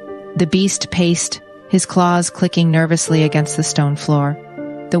room. The beast paced, his claws clicking nervously against the stone floor.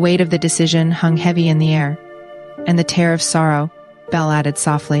 The weight of the decision hung heavy in the air. And the tear of sorrow, Belle added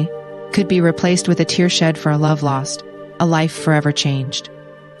softly, could be replaced with a tear shed for a love lost, a life forever changed.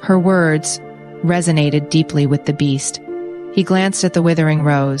 Her words resonated deeply with the beast. He glanced at the withering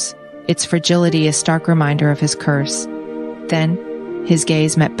rose, its fragility a stark reminder of his curse. Then, his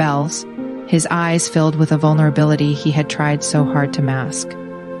gaze met Belle's, his eyes filled with a vulnerability he had tried so hard to mask.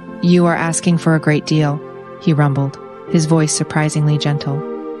 You are asking for a great deal, he rumbled, his voice surprisingly gentle.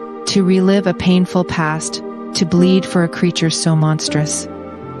 To relive a painful past, to bleed for a creature so monstrous.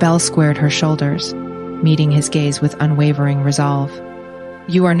 Belle squared her shoulders, meeting his gaze with unwavering resolve.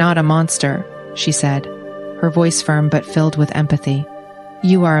 "You are not a monster," she said, her voice firm but filled with empathy.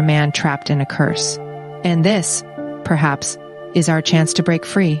 "You are a man trapped in a curse. And this, perhaps, is our chance to break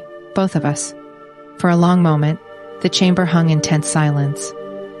free, both of us." For a long moment, the chamber hung in tense silence.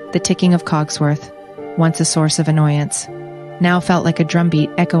 The ticking of Cogsworth, once a source of annoyance, now felt like a drumbeat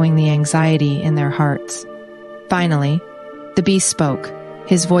echoing the anxiety in their hearts. Finally, the beast spoke,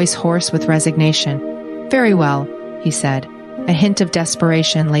 his voice hoarse with resignation. "Very well," he said, a hint of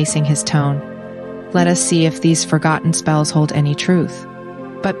desperation lacing his tone. "Let us see if these forgotten spells hold any truth.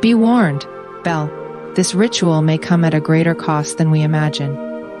 But be warned, Belle, this ritual may come at a greater cost than we imagine."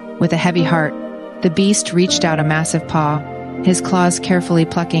 With a heavy heart, the beast reached out a massive paw, his claws carefully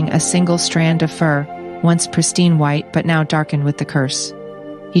plucking a single strand of fur, once pristine white but now darkened with the curse.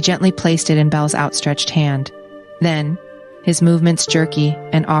 He gently placed it in Belle's outstretched hand. Then, his movements jerky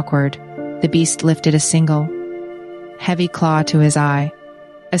and awkward, the beast lifted a single, heavy claw to his eye.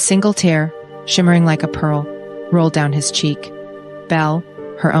 A single tear, shimmering like a pearl, rolled down his cheek. Belle,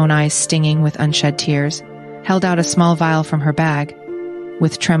 her own eyes stinging with unshed tears, held out a small vial from her bag.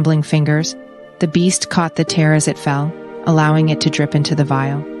 With trembling fingers, the beast caught the tear as it fell, allowing it to drip into the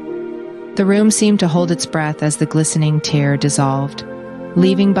vial. The room seemed to hold its breath as the glistening tear dissolved,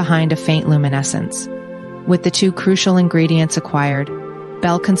 leaving behind a faint luminescence. With the two crucial ingredients acquired,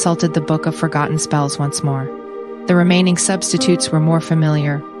 Belle consulted the Book of Forgotten Spells once more. The remaining substitutes were more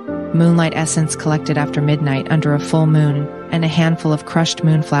familiar: moonlight essence collected after midnight under a full moon, and a handful of crushed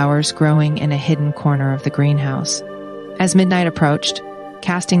moonflowers growing in a hidden corner of the greenhouse. As midnight approached,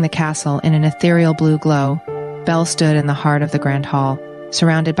 casting the castle in an ethereal blue glow, Belle stood in the heart of the grand hall,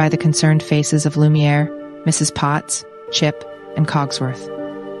 surrounded by the concerned faces of Lumiere, Mrs. Potts, Chip, and Cogsworth.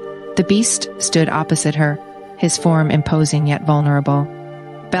 The beast stood opposite her, his form imposing yet vulnerable.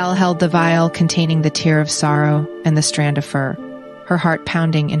 Belle held the vial containing the tear of sorrow and the strand of fur, her heart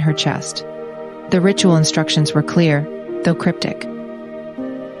pounding in her chest. The ritual instructions were clear, though cryptic.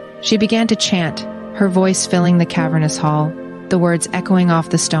 She began to chant, her voice filling the cavernous hall, the words echoing off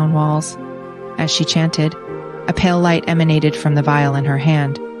the stone walls. As she chanted, a pale light emanated from the vial in her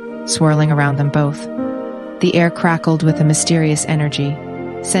hand, swirling around them both. The air crackled with a mysterious energy,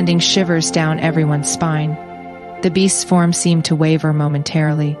 sending shivers down everyone's spine. The beast's form seemed to waver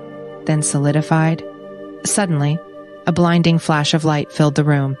momentarily, then solidified. Suddenly, a blinding flash of light filled the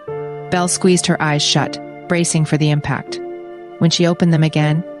room. Belle squeezed her eyes shut, bracing for the impact. When she opened them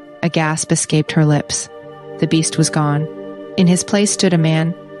again, a gasp escaped her lips. The beast was gone. In his place stood a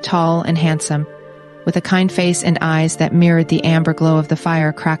man, tall and handsome, with a kind face and eyes that mirrored the amber glow of the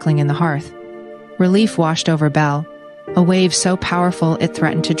fire crackling in the hearth. Relief washed over Belle, a wave so powerful it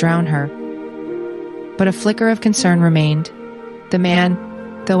threatened to drown her. But a flicker of concern remained. The man,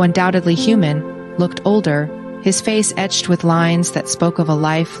 though undoubtedly human, looked older, his face etched with lines that spoke of a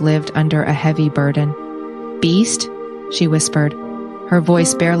life lived under a heavy burden. "Beast?" she whispered, her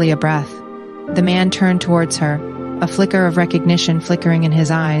voice barely a breath. The man turned towards her, a flicker of recognition flickering in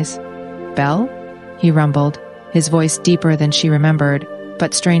his eyes. "Belle?" he rumbled, his voice deeper than she remembered,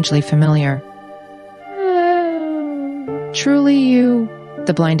 but strangely familiar. "Truly you?"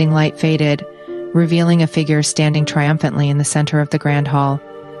 The blinding light faded, revealing a figure standing triumphantly in the center of the grand hall.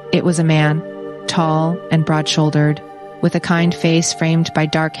 It was a man, tall and broad-shouldered, with a kind face framed by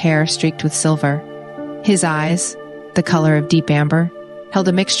dark hair streaked with silver. His eyes, the color of deep amber, held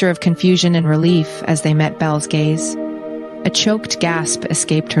a mixture of confusion and relief as they met Belle's gaze. A choked gasp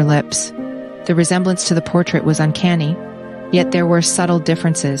escaped her lips. The resemblance to the portrait was uncanny, yet there were subtle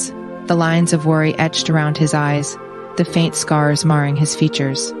differences, the lines of worry etched around his eyes, the faint scars marring his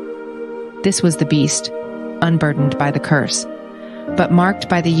features. This was the beast, unburdened by the curse, but marked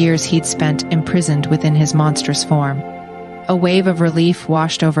by the years he'd spent imprisoned within his monstrous form. A wave of relief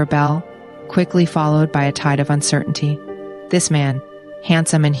washed over Belle, quickly followed by a tide of uncertainty. This man,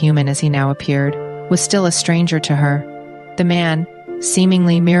 handsome and human as he now appeared, was still a stranger to her. The man,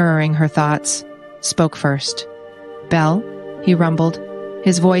 seemingly mirroring her thoughts, spoke first. "Belle?" he rumbled,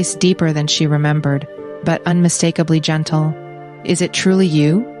 his voice deeper than she remembered, but unmistakably gentle. "Is it truly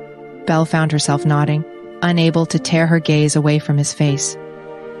you?" Belle found herself nodding, unable to tear her gaze away from his face.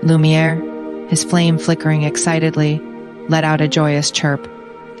 Lumiere, his flame flickering excitedly, let out a joyous chirp.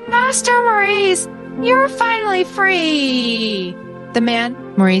 "Master Maurice, you're finally free!" The man,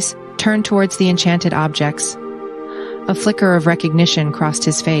 Maurice, turned towards the enchanted objects. A flicker of recognition crossed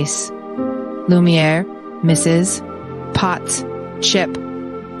his face. Lumiere, Mrs. Potts, Chip.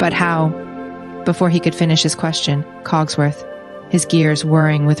 But how? Before he could finish his question, Cogsworth, his gears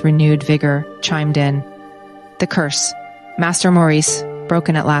whirring with renewed vigor, chimed in. "The curse. Master Maurice,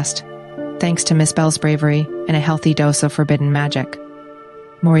 broken at last, thanks to Miss Belle's bravery and a healthy dose of forbidden magic."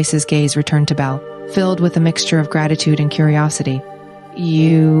 Maurice's gaze returned to Belle, filled with a mixture of gratitude and curiosity.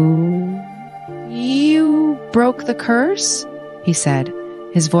 You broke the curse? He said,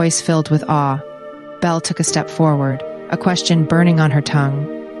 his voice filled with awe. Belle took a step forward, a question burning on her tongue.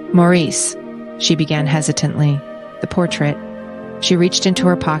 Maurice, she began hesitantly. The portrait. She reached into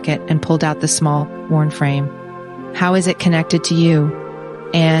her pocket and pulled out the small, worn frame. How is it connected to you?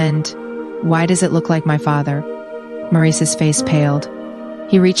 And why does it look like my father? Maurice's face paled.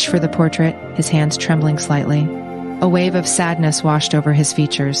 He reached for the portrait, his hands trembling slightly. A wave of sadness washed over his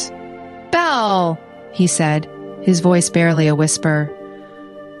features. Belle, he said, his voice barely a whisper.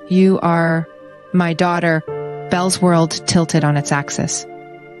 You are my daughter. Belle's world tilted on its axis.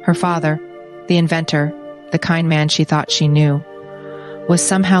 Her father, the inventor, the kind man she thought she knew, was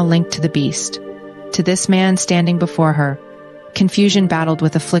somehow linked to the beast, to this man standing before her. Confusion battled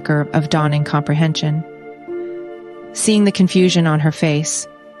with a flicker of dawning comprehension. Seeing the confusion on her face,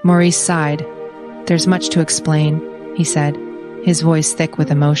 Maurice sighed. There's much to explain, he said, his voice thick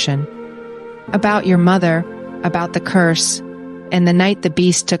with emotion. About your mother, about the curse, and the night the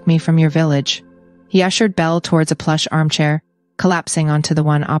beast took me from your village. He ushered Belle towards a plush armchair, collapsing onto the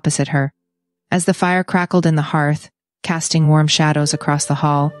one opposite her. As the fire crackled in the hearth, casting warm shadows across the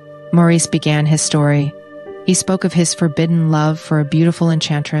hall, Maurice began his story. He spoke of his forbidden love for a beautiful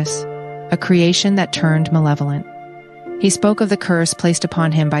enchantress, a creation that turned malevolent. He spoke of the curse placed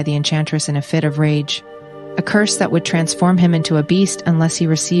upon him by the enchantress in a fit of rage, a curse that would transform him into a beast unless he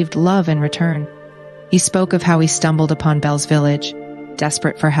received love in return. He spoke of how he stumbled upon Belle's village,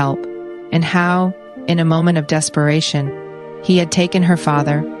 desperate for help, and how, in a moment of desperation, he had taken her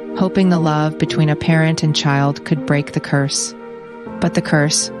father, hoping the love between a parent and child could break the curse. But the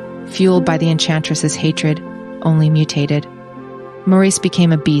curse, fueled by the enchantress's hatred, only mutated. Maurice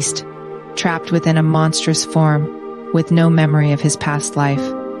became a beast, trapped within a monstrous form, with no memory of his past life.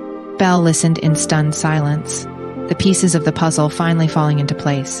 Belle listened in stunned silence, the pieces of the puzzle finally falling into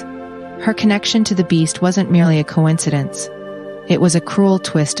place. Her connection to the beast wasn't merely a coincidence. It was a cruel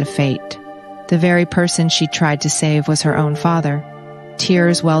twist of fate. The very person she tried to save was her own father.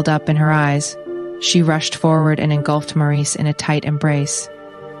 Tears welled up in her eyes. She rushed forward and engulfed Maurice in a tight embrace.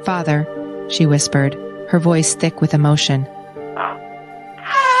 Father, she whispered, her voice thick with emotion.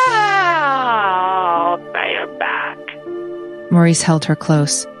 Oh, they're back. Maurice held her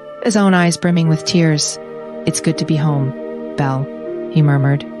close, his own eyes brimming with tears. It's good to be home, Belle, he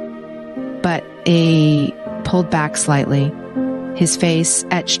murmured. But he pulled back slightly, his face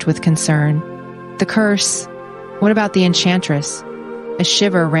etched with concern. The curse. What about the enchantress? A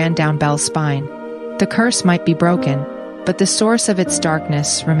shiver ran down Belle's spine. The curse might be broken, but the source of its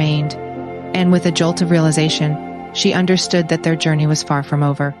darkness remained. And with a jolt of realization, she understood that their journey was far from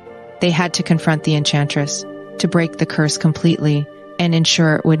over. They had to confront the enchantress, to break the curse completely and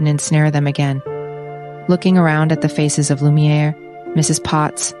ensure it wouldn't ensnare them again. Looking around at the faces of Lumiere, Mrs.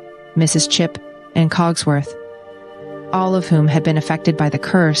 Potts, Mrs. Chip, and Cogsworth, all of whom had been affected by the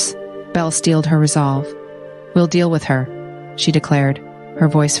curse, Belle steeled her resolve. We'll deal with her, she declared, her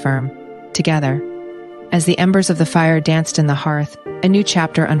voice firm. Together. As the embers of the fire danced in the hearth, a new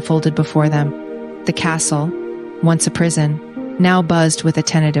chapter unfolded before them. The castle, once a prison, now buzzed with a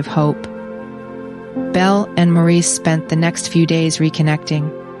tentative hope. Belle and Maurice spent the next few days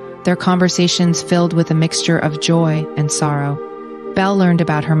reconnecting, their conversations filled with a mixture of joy and sorrow. Belle learned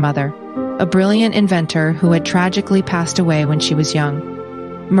about her mother, a brilliant inventor who had tragically passed away when she was young.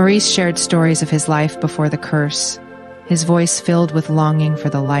 Maurice shared stories of his life before the curse, his voice filled with longing for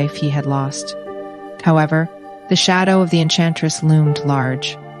the life he had lost. However, the shadow of the enchantress loomed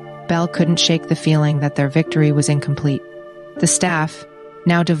large. Belle couldn't shake the feeling that their victory was incomplete. The staff,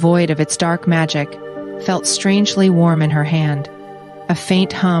 now devoid of its dark magic, felt strangely warm in her hand. A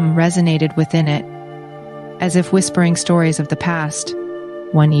faint hum resonated within it, as if whispering stories of the past.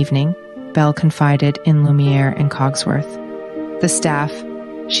 One evening, Belle confided in Lumiere and Cogsworth. The staff,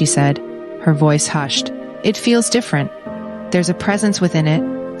 she said, her voice hushed. It feels different. There's a presence within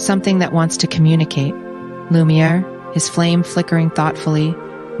it, something that wants to communicate. Lumiere, his flame flickering thoughtfully,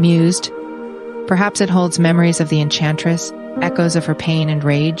 mused. Perhaps it holds memories of the enchantress, echoes of her pain and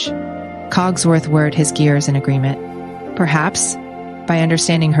rage. Cogsworth whirred his gears in agreement. Perhaps, by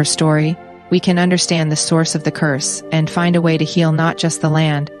understanding her story, we can understand the source of the curse and find a way to heal not just the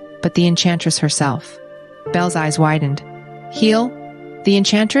land, but the enchantress herself. Belle's eyes widened. Heal? The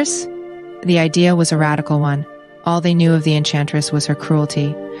enchantress? The idea was a radical one. All they knew of the enchantress was her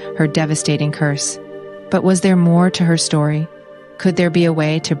cruelty, her devastating curse. But was there more to her story? Could there be a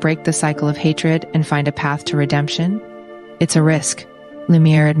way to break the cycle of hatred and find a path to redemption? It's a risk,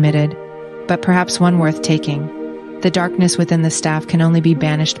 Lumiere admitted, but perhaps one worth taking. The darkness within the staff can only be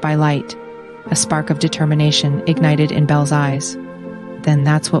banished by light. A spark of determination ignited in Belle's eyes. "Then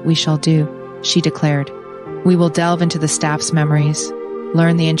that's what we shall do," she declared. "We will delve into the staff's memories,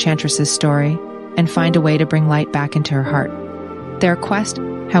 learn the Enchantress's story, and find a way to bring light back into her heart." Their quest,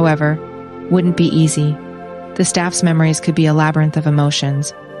 however, wouldn't be easy. The staff's memories could be a labyrinth of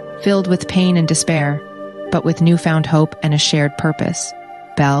emotions, filled with pain and despair, but with newfound hope and a shared purpose.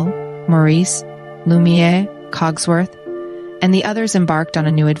 Belle, Maurice, Lumiere, Cogsworth, and the others embarked on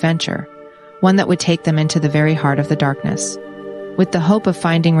a new adventure, one that would take them into the very heart of the darkness, with the hope of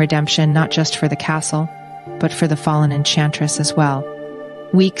finding redemption not just for the castle, but for the fallen enchantress as well.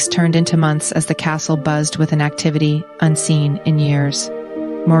 Weeks turned into months as the castle buzzed with an activity unseen in years.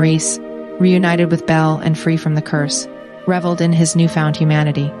 Maurice, reunited with Belle and free from the curse, reveled in his newfound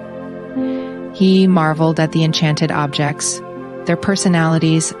humanity. He marveled at the enchanted objects, their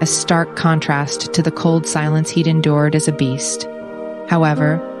personalities a stark contrast to the cold silence he'd endured as a beast.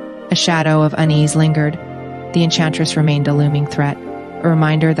 However, a shadow of unease lingered. The enchantress remained a looming threat, a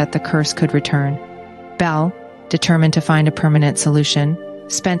reminder that the curse could return. Belle, determined to find a permanent solution,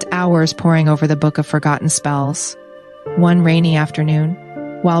 spent hours poring over the book of forgotten spells. One rainy afternoon,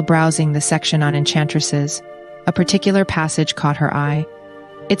 while browsing the section on enchantresses, a particular passage caught her eye.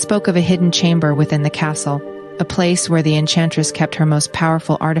 It spoke of a hidden chamber within the castle, a place where the enchantress kept her most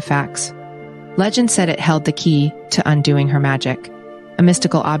powerful artifacts. Legend said it held the key to undoing her magic, a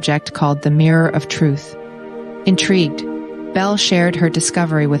mystical object called the Mirror of Truth. Intrigued, Belle shared her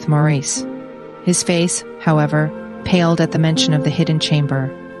discovery with Maurice. His face, however, paled at the mention of the hidden chamber.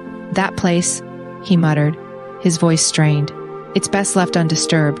 "That place," he muttered, his voice strained. "It's best left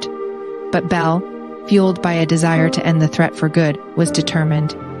undisturbed." But Belle, fueled by a desire to end the threat for good, was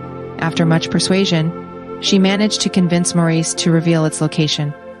determined. After much persuasion, she managed to convince Maurice to reveal its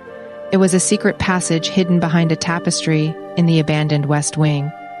location. It was a secret passage hidden behind a tapestry in the abandoned West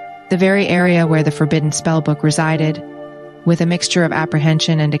Wing, the very area where the forbidden spellbook resided. With a mixture of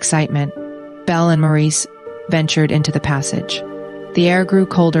apprehension and excitement, Belle and Maurice ventured into the passage. The air grew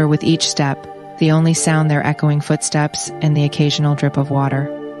colder with each step, the only sound their echoing footsteps and the occasional drip of water.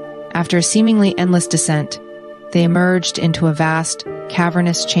 After a seemingly endless descent, they emerged into a vast,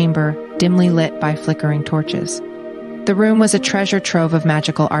 cavernous chamber dimly lit by flickering torches. The room was a treasure trove of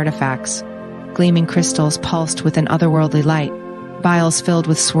magical artifacts. Gleaming crystals pulsed with an otherworldly light, vials filled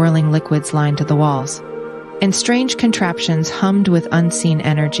with swirling liquids lined the walls, and strange contraptions hummed with unseen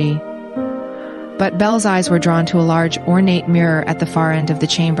energy. But Belle's eyes were drawn to a large, ornate mirror at the far end of the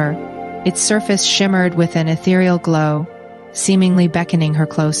chamber. Its surface shimmered with an ethereal glow, seemingly beckoning her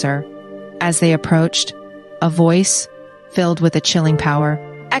closer. As they approached, a voice, filled with a chilling power,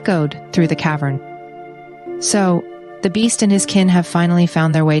 echoed through the cavern. "So, the beast and his kin have finally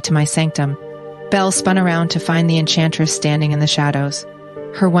found their way to my sanctum." Belle spun around to find the enchantress standing in the shadows.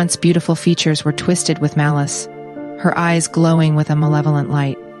 Her once beautiful features were twisted with malice, her eyes glowing with a malevolent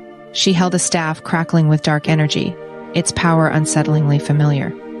light. She held a staff crackling with dark energy, its power unsettlingly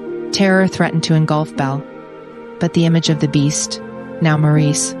familiar. Terror threatened to engulf Belle, but the image of the beast, now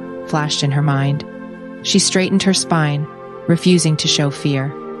Maurice, flashed in her mind. She straightened her spine, refusing to show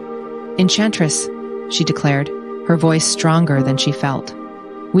fear. "Enchantress," she declared, her voice stronger than she felt.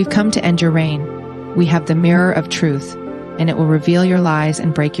 "We've come to end your reign. We have the Mirror of Truth, and it will reveal your lies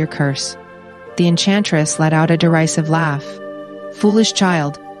and break your curse." The enchantress let out a derisive laugh. "Foolish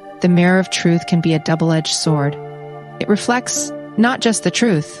child, the Mirror of Truth can be a double-edged sword. It reflects not just the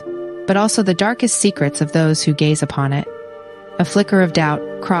truth, but also the darkest secrets of those who gaze upon it." A flicker of doubt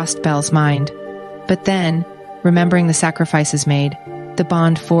crossed Belle's mind. But then, remembering the sacrifices made, the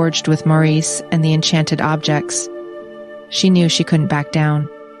bond forged with Maurice and the enchanted objects, she knew she couldn't back down.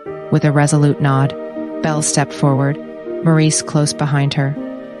 With a resolute nod, Belle stepped forward, Maurice close behind her.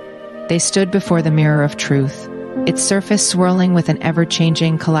 They stood before the Mirror of Truth, its surface swirling with an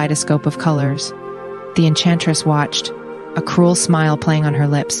ever-changing kaleidoscope of colors. The enchantress watched, a cruel smile playing on her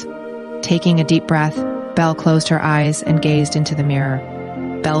lips. Taking a deep breath, Belle closed her eyes and gazed into the mirror.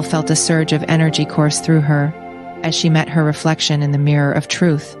 Belle felt a surge of energy course through her as she met her reflection in the Mirror of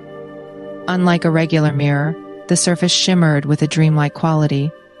Truth. Unlike a regular mirror, the surface shimmered with a dreamlike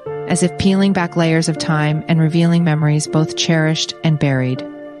quality, as if peeling back layers of time and revealing memories both cherished and buried.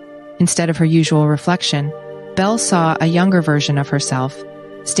 Instead of her usual reflection, Belle saw a younger version of herself,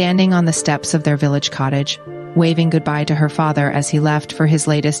 standing on the steps of their village cottage, waving goodbye to her father as he left for his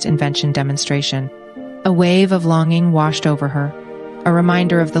latest invention demonstration. A wave of longing washed over her, a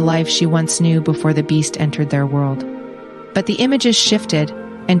reminder of the life she once knew before the beast entered their world. But the images shifted,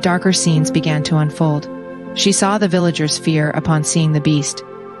 and darker scenes began to unfold. She saw the villagers' fear upon seeing the beast,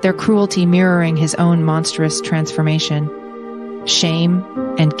 their cruelty mirroring his own monstrous transformation. Shame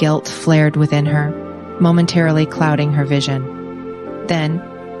and guilt flared within her, momentarily clouding her vision. Then,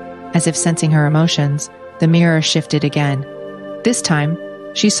 as if sensing her emotions, the mirror shifted again. This time,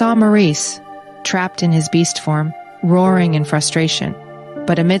 she saw Maurice, trapped in his beast form, roaring in frustration.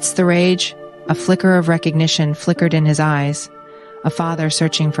 But amidst the rage, a flicker of recognition flickered in his eyes, a father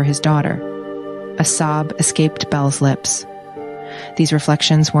searching for his daughter. A sob escaped Belle's lips. These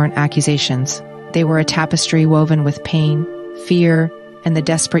reflections weren't accusations. They were a tapestry woven with pain, fear, and the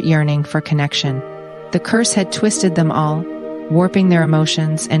desperate yearning for connection. The curse had twisted them all, warping their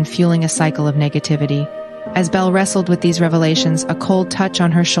emotions and fueling a cycle of negativity. As Belle wrestled with these revelations, a cold touch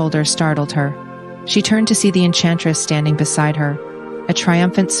on her shoulder startled her. She turned to see the enchantress standing beside her, a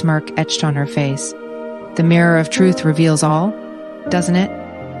triumphant smirk etched on her face. "The mirror of truth reveals all, doesn't it?"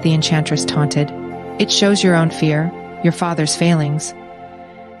 the enchantress taunted. "It shows your own fear, your father's failings,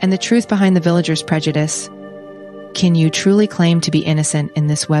 and the truth behind the villagers' prejudice. Can you truly claim to be innocent in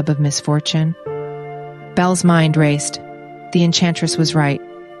this web of misfortune?" Belle's mind raced. The enchantress was right.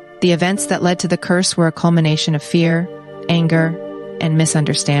 The events that led to the curse were a culmination of fear, anger, and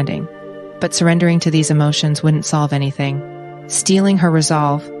misunderstanding. But surrendering to these emotions wouldn't solve anything. Steeling her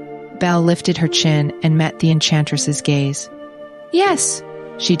resolve, Belle lifted her chin and met the enchantress's gaze. "Yes,"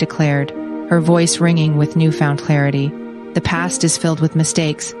 she declared, her voice ringing with newfound clarity. "The past is filled with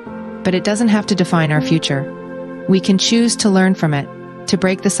mistakes, but it doesn't have to define our future. We can choose to learn from it, to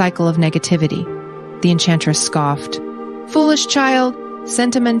break the cycle of negativity." The enchantress scoffed. "Foolish child,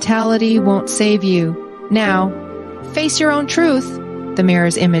 sentimentality won't save you. Now, face your own truth." The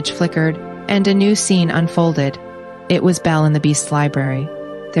mirror's image flickered, and a new scene unfolded. It was Belle in the Beast's library,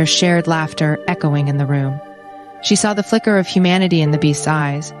 their shared laughter echoing in the room. She saw the flicker of humanity in the Beast's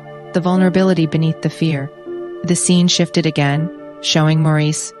eyes, the vulnerability beneath the fear. The scene shifted again, showing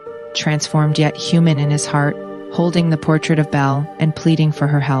Maurice, transformed yet human in his heart, holding the portrait of Belle and pleading for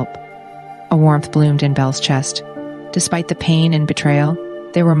her help. A warmth bloomed in Belle's chest. Despite the pain and betrayal,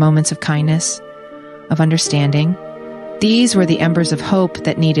 there were moments of kindness, of understanding. These were the embers of hope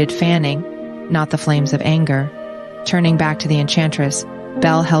that needed fanning, not the flames of anger. Turning back to the enchantress,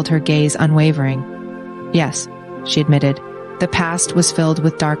 Belle held her gaze unwavering. "Yes," she admitted, "the past was filled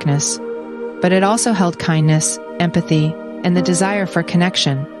with darkness, but it also held kindness, empathy, and the desire for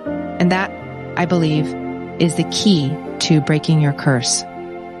connection. And that, I believe, is the key to breaking your curse."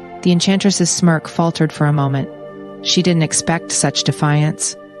 The enchantress's smirk faltered for a moment. She didn't expect such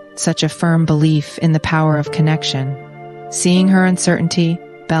defiance, such a firm belief in the power of connection. Seeing her uncertainty,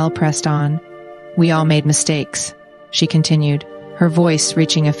 Belle pressed on. "We all made mistakes," she continued, her voice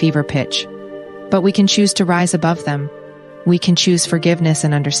reaching a fever pitch. "But we can choose to rise above them. We can choose forgiveness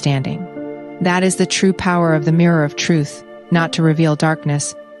and understanding. That is the true power of the mirror of truth, not to reveal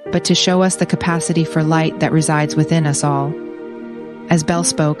darkness, but to show us the capacity for light that resides within us all." As Belle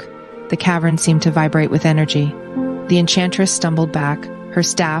spoke, the cavern seemed to vibrate with energy. The enchantress stumbled back, her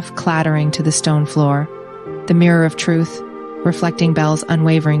staff clattering to the stone floor. The mirror of truth, reflecting Belle's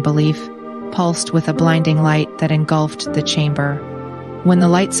unwavering belief, pulsed with a blinding light that engulfed the chamber. When the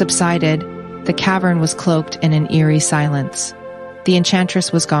light subsided, the cavern was cloaked in an eerie silence. The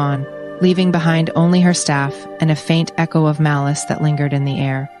enchantress was gone, leaving behind only her staff and a faint echo of malice that lingered in the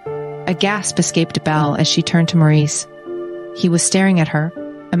air. A gasp escaped Belle as she turned to Maurice. He was staring at her,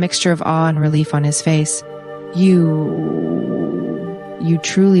 a mixture of awe and relief on his face. You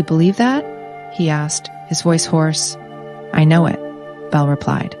truly believe that?" he asked, his voice hoarse. "I know it," Belle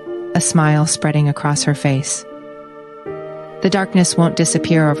replied, a smile spreading across her face. "The darkness won't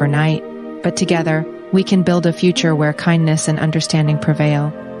disappear overnight, but together we can build a future where kindness and understanding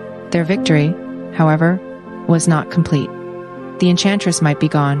prevail." Their victory, however, was not complete. The enchantress might be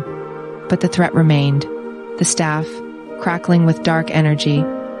gone, but the threat remained. The staff, crackling with dark energy,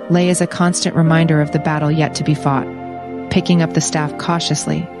 lay as a constant reminder of the battle yet to be fought. Picking up the staff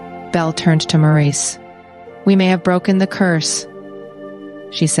cautiously, Belle turned to Maurice. "We may have broken the curse,"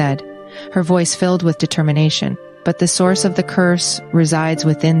 she said, her voice filled with determination, "but the source of the curse resides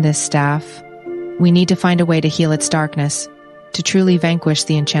within this staff. We need to find a way to heal its darkness, to truly vanquish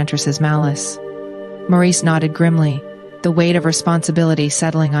the enchantress's malice." Maurice nodded grimly, the weight of responsibility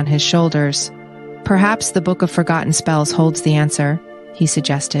settling on his shoulders. "Perhaps the Book of Forgotten Spells holds the answer," he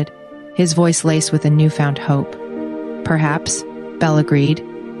suggested, his voice laced with a newfound hope. "Perhaps," Belle agreed,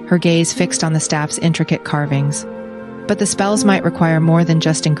 her gaze fixed on the staff's intricate carvings. "But the spells might require more than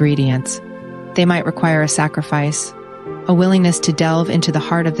just ingredients. They might require a sacrifice, a willingness to delve into the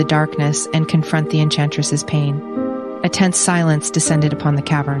heart of the darkness and confront the enchantress's pain." A tense silence descended upon the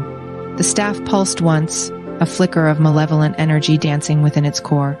cavern. The staff pulsed once, a flicker of malevolent energy dancing within its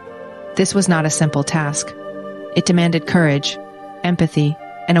core. This was not a simple task. It demanded courage, empathy,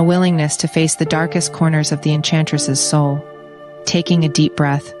 and a willingness to face the darkest corners of the Enchantress's soul. Taking a deep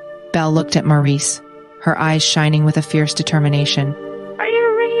breath, Belle looked at Maurice, her eyes shining with a fierce determination. Are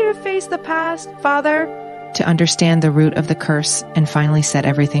you ready to face the past, Father? To understand the root of the curse and finally set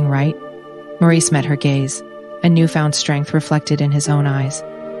everything right? Maurice met her gaze, a newfound strength reflected in his own eyes.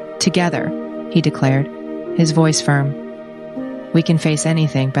 Together, he declared, his voice firm. We can face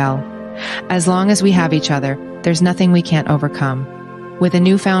anything, Belle. As long as we have each other, there's nothing we can't overcome. With a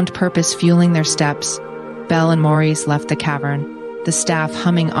newfound purpose fueling their steps, Belle and Maurice left the cavern, the staff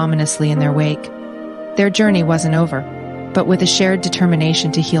humming ominously in their wake. Their journey wasn't over, but with a shared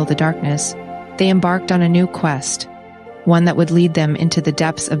determination to heal the darkness, they embarked on a new quest, one that would lead them into the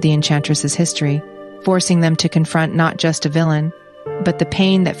depths of the Enchantress's history, forcing them to confront not just a villain, but the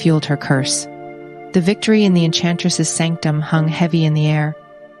pain that fueled her curse. The victory in the Enchantress's sanctum hung heavy in the air.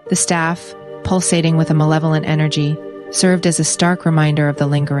 The staff, pulsating with a malevolent energy, served as a stark reminder of the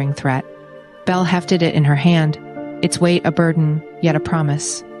lingering threat. Belle hefted it in her hand, its weight a burden, yet a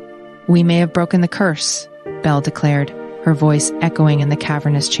promise. We may have broken the curse, Belle declared, her voice echoing in the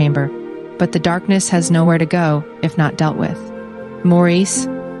cavernous chamber, but the darkness has nowhere to go if not dealt with. Maurice,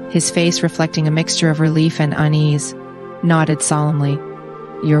 his face reflecting a mixture of relief and unease, nodded solemnly.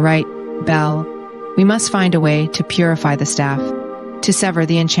 You're right, Belle. We must find a way to purify the staff, to sever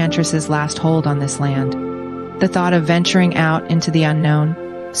the Enchantress's last hold on this land. The thought of venturing out into the unknown,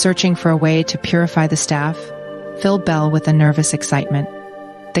 searching for a way to purify the staff, filled Belle with a nervous excitement.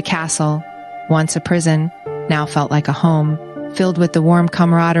 The castle, once a prison, now felt like a home, filled with the warm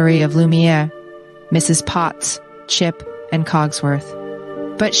camaraderie of Lumiere, Mrs. Potts, Chip, and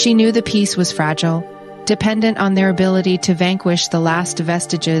Cogsworth. But she knew the peace was fragile, dependent on their ability to vanquish the last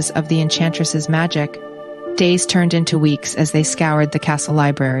vestiges of the Enchantress's magic. Days turned into weeks as they scoured the castle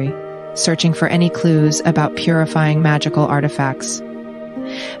library, searching for any clues about purifying magical artifacts.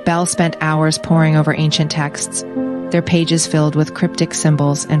 Belle spent hours poring over ancient texts, their pages filled with cryptic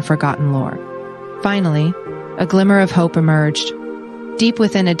symbols and forgotten lore. Finally, a glimmer of hope emerged. Deep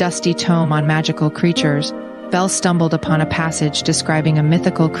within a dusty tome on magical creatures, Belle stumbled upon a passage describing a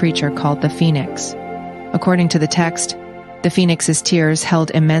mythical creature called the Phoenix. According to the text, the Phoenix's tears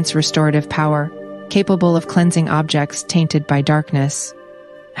held immense restorative power, capable of cleansing objects tainted by darkness.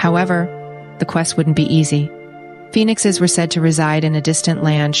 However, the quest wouldn't be easy. Phoenixes were said to reside in a distant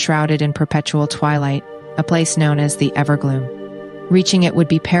land shrouded in perpetual twilight, a place known as the Evergloom. Reaching it would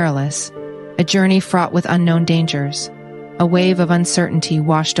be perilous, a journey fraught with unknown dangers. A wave of uncertainty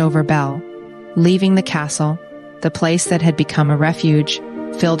washed over Belle. Leaving the castle, the place that had become a refuge,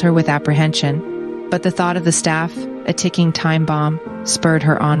 filled her with apprehension, but the thought of the staff, a ticking time bomb, spurred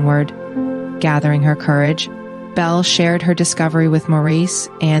her onward. Gathering her courage, Belle shared her discovery with Maurice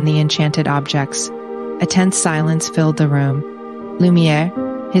and the enchanted objects. A tense silence filled the room. Lumiere,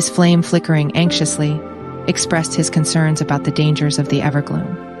 his flame flickering anxiously, expressed his concerns about the dangers of the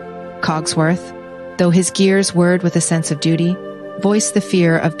Evergloom. Cogsworth, though his gears whirred with a sense of duty, voiced the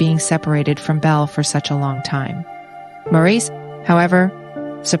fear of being separated from Belle for such a long time. Maurice, however,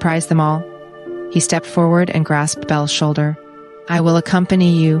 surprised them all. He stepped forward and grasped Belle's shoulder. I will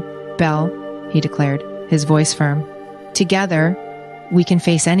accompany you, Belle, he declared, his voice firm. Together, we can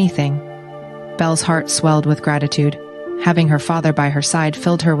face anything. Belle's heart swelled with gratitude. Having her father by her side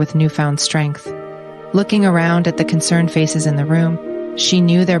filled her with newfound strength. Looking around at the concerned faces in the room, she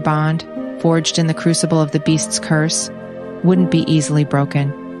knew their bond, forged in the crucible of the beast's curse, wouldn't be easily broken.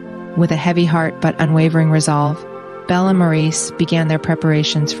 With a heavy heart but unwavering resolve, Belle and Maurice began their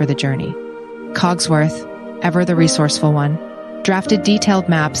preparations for the journey. Cogsworth, ever the resourceful one, drafted detailed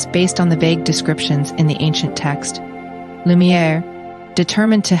maps based on the vague descriptions in the ancient text. Lumiere,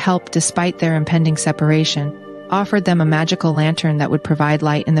 determined to help despite their impending separation, offered them a magical lantern that would provide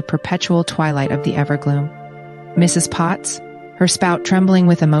light in the perpetual twilight of the Evergloom. Mrs. Potts, her spout trembling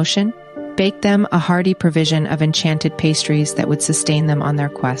with emotion, baked them a hearty provision of enchanted pastries that would sustain them on their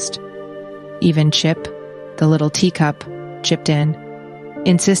quest. Even Chip, the little teacup, chipped in,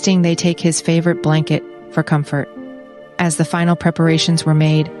 insisting they take his favorite blanket for comfort. As the final preparations were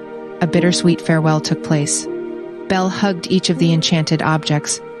made, a bittersweet farewell took place. Belle hugged each of the enchanted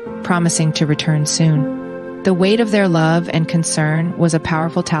objects, promising to return soon. The weight of their love and concern was a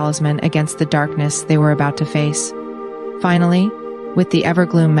powerful talisman against the darkness they were about to face. Finally, with the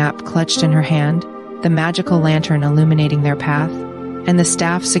Evergloom map clutched in her hand, the magical lantern illuminating their path, and the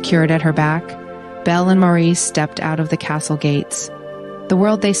staff secured at her back, Belle and Maurice stepped out of the castle gates. The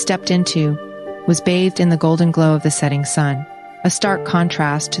world they stepped into was bathed in the golden glow of the setting sun, a stark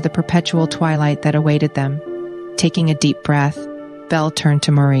contrast to the perpetual twilight that awaited them. Taking a deep breath, Belle turned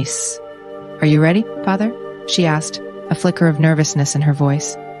to Maurice. "Are you ready, Father?" she asked, a flicker of nervousness in her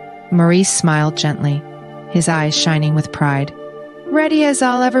voice. Maurice smiled gently, his eyes shining with pride. "Ready as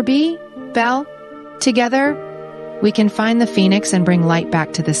I'll ever be, Belle. Together, we can find the phoenix and bring light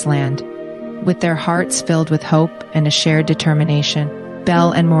back to this land." With their hearts filled with hope and a shared determination, Belle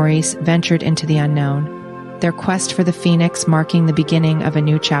and Maurice ventured into the unknown, their quest for the phoenix marking the beginning of a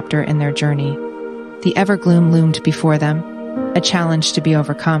new chapter in their journey. The Evergloom loomed before them, a challenge to be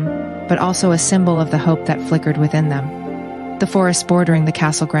overcome, but also a symbol of the hope that flickered within them. The forest bordering the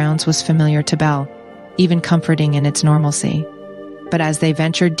castle grounds was familiar to Belle, even comforting in its normalcy. But as they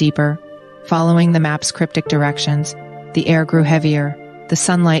ventured deeper, following the map's cryptic directions, the air grew heavier, the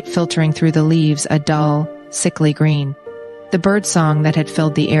sunlight filtering through the leaves a dull, sickly green. The birdsong that had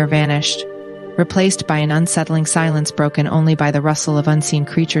filled the air vanished, replaced by an unsettling silence broken only by the rustle of unseen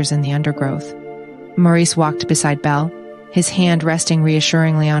creatures in the undergrowth. Maurice walked beside Belle, his hand resting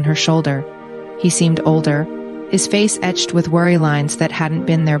reassuringly on her shoulder. He seemed older, his face etched with worry lines that hadn't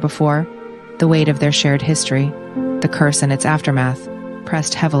been there before. The weight of their shared history, the curse and its aftermath,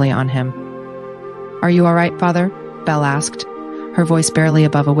 pressed heavily on him. "Are you all right, Father?" Belle asked, her voice barely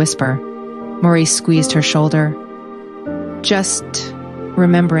above a whisper. Maurice squeezed her shoulder. "Just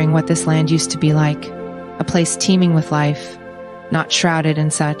remembering what this land used to be like, a place teeming with life, not shrouded in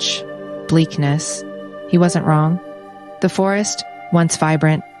such bleakness." He wasn't wrong. The forest, once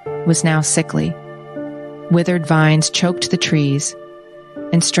vibrant, was now sickly. Withered vines choked the trees,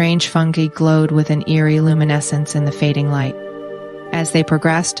 and strange fungi glowed with an eerie luminescence in the fading light. As they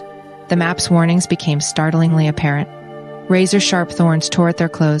progressed, the map's warnings became startlingly apparent. Razor-sharp thorns tore at their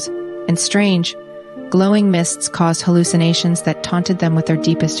clothes, and strange, glowing mists caused hallucinations that taunted them with their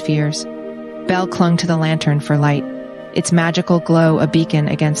deepest fears. Belle clung to the lantern for light, its magical glow a beacon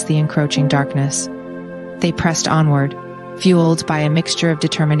against the encroaching darkness. They pressed onward, fueled by a mixture of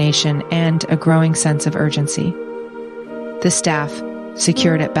determination and a growing sense of urgency. The staff,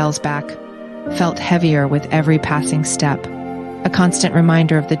 secured at Belle's back, felt heavier with every passing step, a constant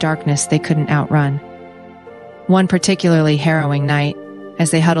reminder of the darkness they couldn't outrun. One particularly harrowing night, as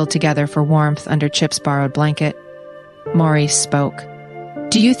they huddled together for warmth under Chip's borrowed blanket, Maurice spoke.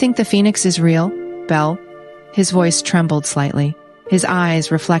 "Do you think the phoenix is real, Belle?" His voice trembled slightly, his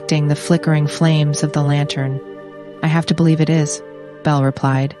eyes reflecting the flickering flames of the lantern. "I have to believe it is," Belle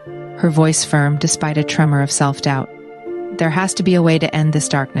replied, her voice firm despite a tremor of self-doubt. "There has to be a way to end this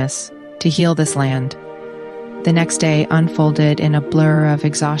darkness, to heal this land." The next day unfolded in a blur of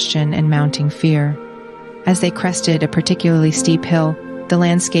exhaustion and mounting fear. As they crested a particularly steep hill, the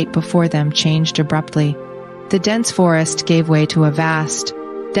landscape before them changed abruptly. The dense forest gave way to a vast,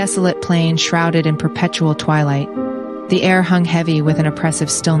 desolate plain shrouded in perpetual twilight. The air hung heavy with an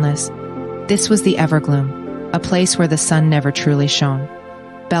oppressive stillness. This was the Evergloom, a place where the sun never truly shone.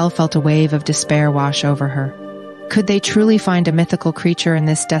 Belle felt a wave of despair wash over her. Could they truly find a mythical creature in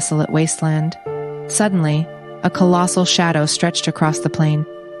this desolate wasteland? Suddenly, a colossal shadow stretched across the plain.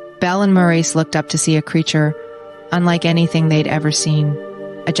 Belle and Maurice looked up to see a creature unlike anything they'd ever seen,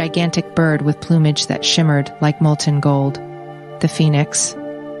 a gigantic bird with plumage that shimmered like molten gold. The phoenix.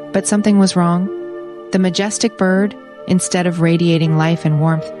 But something was wrong. The majestic bird, instead of radiating life and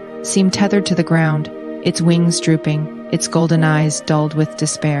warmth, seemed tethered to the ground, its wings drooping, its golden eyes dulled with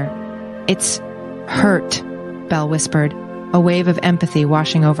despair. "It's hurt," Belle whispered, a wave of empathy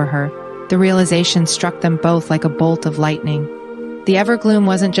washing over her. The realization struck them both like a bolt of lightning. The Evergloom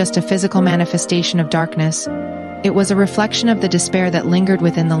wasn't just a physical manifestation of darkness. It was a reflection of the despair that lingered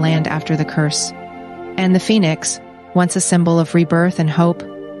within the land after the curse. And the phoenix, once a symbol of rebirth and hope,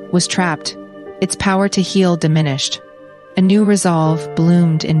 was trapped, its power to heal diminished. A new resolve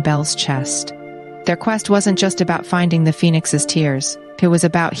bloomed in Belle's chest. Their quest wasn't just about finding the phoenix's tears, it was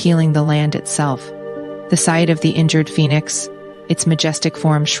about healing the land itself. The sight of the injured phoenix, its majestic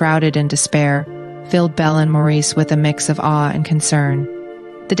form shrouded in despair, filled Belle and Maurice with a mix of awe and concern.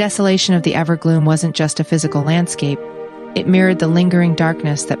 The desolation of the Evergloom wasn't just a physical landscape, it mirrored the lingering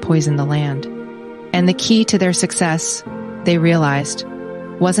darkness that poisoned the land. And the key to their success, they realized,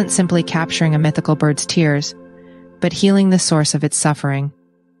 wasn't simply capturing a mythical bird's tears, but healing the source of its suffering.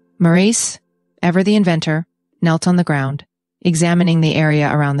 Maurice, ever the inventor, knelt on the ground, examining the area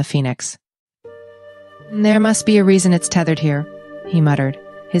around the phoenix. "There must be a reason it's tethered here," he muttered,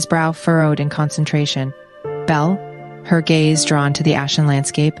 his brow furrowed in concentration. Belle, her gaze drawn to the ashen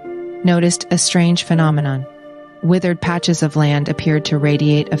landscape, noticed a strange phenomenon. Withered patches of land appeared to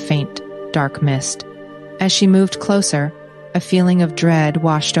radiate a faint, dark mist. As she moved closer, a feeling of dread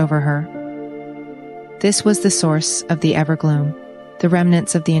washed over her. This was the source of the Evergloom, the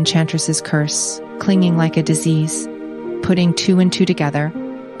remnants of the Enchantress's curse, clinging like a disease. Putting two and two together,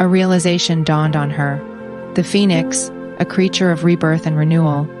 a realization dawned on her. The phoenix, a creature of rebirth and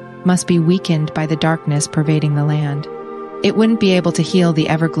renewal, must be weakened by the darkness pervading the land. It wouldn't be able to heal the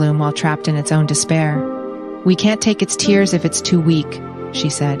Evergloom while trapped in its own despair. "We can't take its tears if it's too weak," she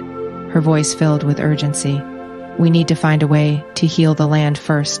said, her voice filled with urgency. "We need to find a way to heal the land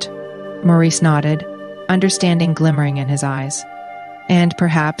first." Maurice nodded, understanding glimmering in his eyes. "And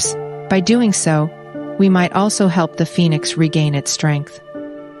perhaps, by doing so, we might also help the phoenix regain its strength."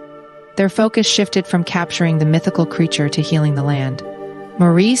 Their focus shifted from capturing the mythical creature to healing the land.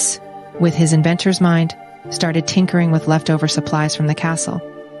 Maurice, with his inventor's mind, started tinkering with leftover supplies from the castle.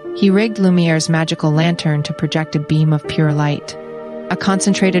 He rigged Lumiere's magical lantern to project a beam of pure light, a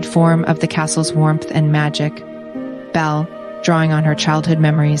concentrated form of the castle's warmth and magic. Belle, drawing on her childhood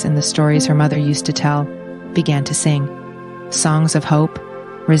memories and the stories her mother used to tell, began to sing. Songs of hope,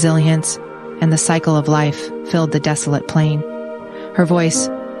 resilience, and the cycle of life filled the desolate plain. Her voice,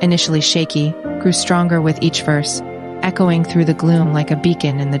 initially shaky, grew stronger with each verse, echoing through the gloom like a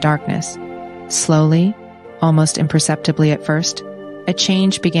beacon in the darkness. Slowly, almost imperceptibly at first, a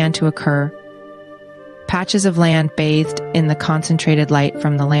change began to occur. Patches of land bathed in the concentrated light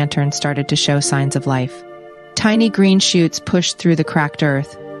from the lantern started to show signs of life. Tiny green shoots pushed through the cracked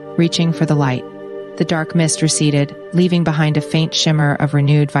earth, reaching for the light. The dark mist receded, leaving behind a faint shimmer of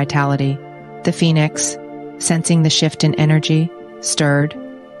renewed vitality. The phoenix, sensing the shift in energy, stirred.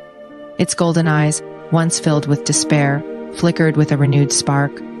 Its golden eyes, once filled with despair, flickered with a renewed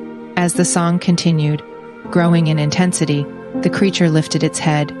spark. As the song continued, growing in intensity, the creature lifted its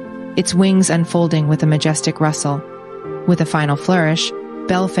head, its wings unfolding with a majestic rustle. With a final flourish,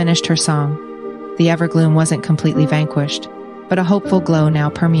 Belle finished her song. The Evergloom wasn't completely vanquished, but a hopeful glow now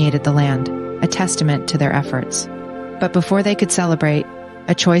permeated the land, a testament to their efforts. But before they could celebrate,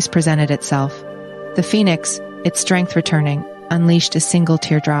 a choice presented itself. The phoenix, its strength returning, unleashed a single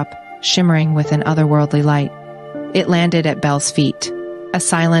teardrop, shimmering with an otherworldly light. It landed at Belle's feet, a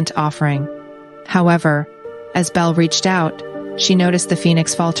silent offering. However, as Belle reached out, she noticed the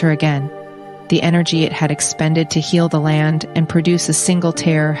phoenix falter again. The energy it had expended to heal the land and produce a single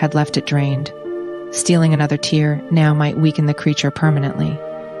tear had left it drained. Stealing another tear now might weaken the creature permanently.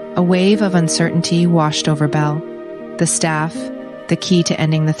 A wave of uncertainty washed over Belle. The staff, the key to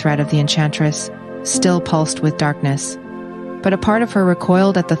ending the threat of the enchantress, still pulsed with darkness. But a part of her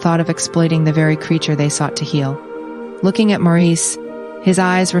recoiled at the thought of exploiting the very creature they sought to heal. Looking at Maurice, his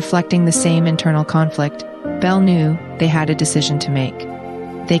eyes reflecting the same internal conflict, Belle knew they had a decision to make.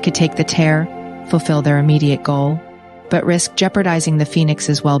 They could take the tear, fulfill their immediate goal, but risk jeopardizing the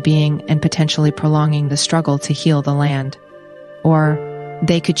phoenix's well-being and potentially prolonging the struggle to heal the land. Or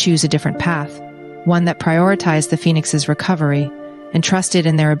they could choose a different path, one that prioritized the phoenix's recovery and trusted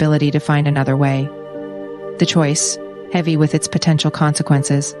in their ability to find another way. The choice, heavy with its potential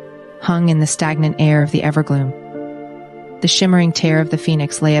consequences, hung in the stagnant air of the Evergloom. The shimmering tear of the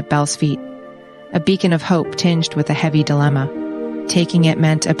phoenix lay at Belle's feet, a beacon of hope tinged with a heavy dilemma. Taking it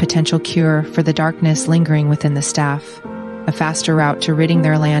meant a potential cure for the darkness lingering within the staff, a faster route to ridding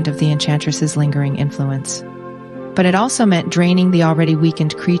their land of the enchantress's lingering influence. But it also meant draining the already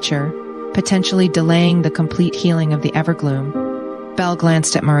weakened creature, potentially delaying the complete healing of the Evergloom. Belle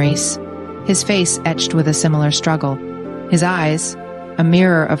glanced at Maurice, his face etched with a similar struggle. His eyes, a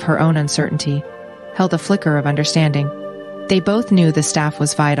mirror of her own uncertainty, held a flicker of understanding. They both knew the staff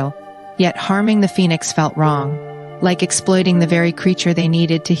was vital, yet harming the phoenix felt wrong, like exploiting the very creature they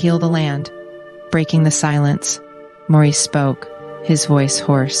needed to heal the land. Breaking the silence, Maurice spoke, his voice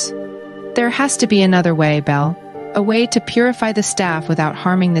hoarse. "There has to be another way, Belle. A way to purify the staff without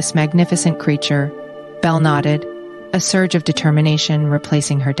harming this magnificent creature." Belle nodded, a surge of determination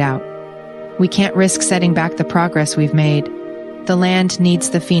replacing her doubt. "We can't risk setting back the progress we've made. The land needs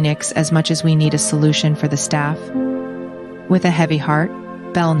the phoenix as much as we need a solution for the staff." With a heavy heart,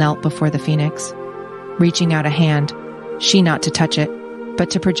 Belle knelt before the phoenix, reaching out a hand, she not to touch it, but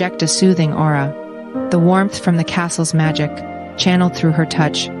to project a soothing aura. The warmth from the castle's magic, channeled through her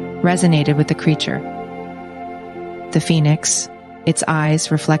touch, resonated with the creature. The phoenix, its eyes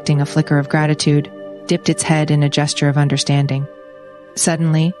reflecting a flicker of gratitude, dipped its head in a gesture of understanding.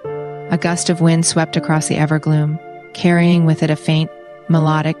 Suddenly, a gust of wind swept across the Evergloom, carrying with it a faint,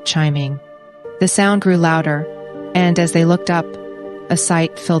 melodic chiming. The sound grew louder, and as they looked up, a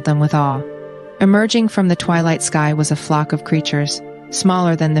sight filled them with awe. Emerging from the twilight sky was a flock of creatures,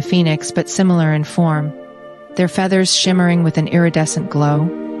 smaller than the phoenix but similar in form, their feathers shimmering with an iridescent glow.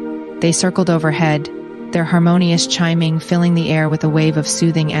 They circled overhead, their harmonious chiming filling the air with a wave of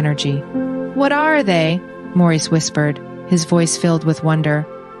soothing energy. "What are they?" Maurice whispered, his voice filled with wonder.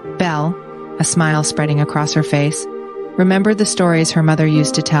 Belle, a smile spreading across her face, remembered the stories her mother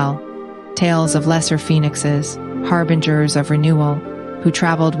used to tell, tales of lesser phoenixes, harbingers of renewal, who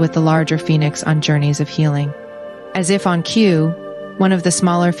traveled with the larger phoenix on journeys of healing. As if on cue, one of the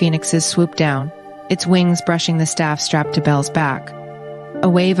smaller phoenixes swooped down, its wings brushing the staff strapped to Belle's back. A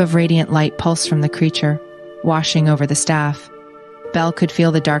wave of radiant light pulsed from the creature, washing over the staff. Belle could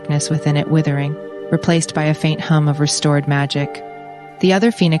feel the darkness within it withering, replaced by a faint hum of restored magic. The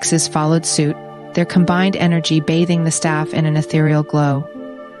other phoenixes followed suit, their combined energy bathing the staff in an ethereal glow.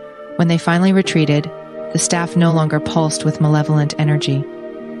 When they finally retreated, the staff no longer pulsed with malevolent energy.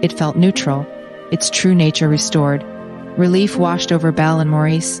 It felt neutral, its true nature restored. Relief washed over Belle and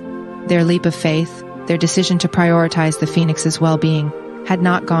Maurice. Their leap of faith, their decision to prioritize the phoenix's well-being, had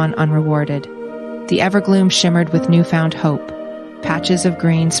not gone unrewarded. The evergloom shimmered with newfound hope, patches of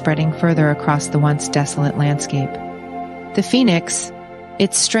green spreading further across the once desolate landscape. The phoenix,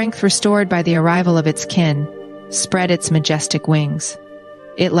 its strength restored by the arrival of its kin, spread its majestic wings.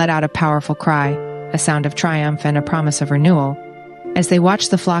 It let out a powerful cry, a sound of triumph and a promise of renewal. As they watched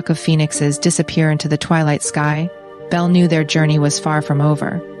the flock of phoenixes disappear into the twilight sky, Belle knew their journey was far from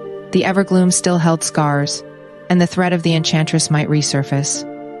over. The evergloom still held scars, and the threat of the enchantress might resurface.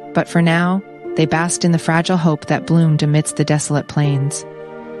 But for now, they basked in the fragile hope that bloomed amidst the desolate plains.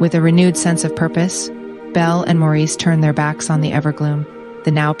 With a renewed sense of purpose, Belle and Maurice turned their backs on the evergloom,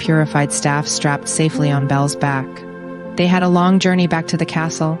 the now purified staff strapped safely on Belle's back. They had a long journey back to the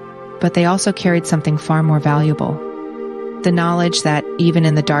castle, but they also carried something far more valuable. The knowledge that, even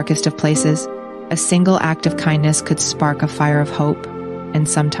in the darkest of places, a single act of kindness could spark a fire of hope, and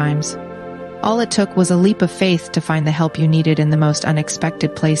sometimes, all it took was a leap of faith to find the help you needed in the most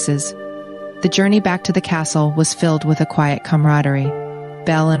unexpected places. The journey back to the castle was filled with a quiet camaraderie.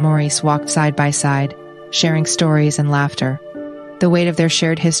 Belle and Maurice walked side by side, sharing stories and laughter. The weight of their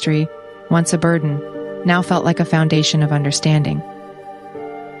shared history, once a burden, now felt like a foundation of understanding.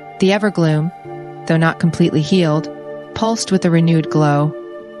 The evergloom, though not completely healed, pulsed with a renewed glow.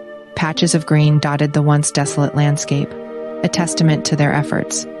 Patches of green dotted the once desolate landscape, a testament to their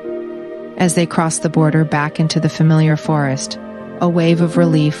efforts. As they crossed the border back into the familiar forest, a wave of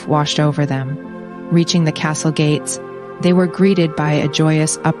relief washed over them. Reaching the castle gates, they were greeted by a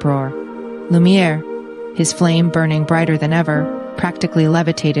joyous uproar. Lumiere, his flame burning brighter than ever, practically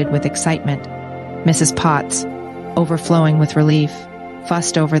levitated with excitement. Mrs. Potts, overflowing with relief,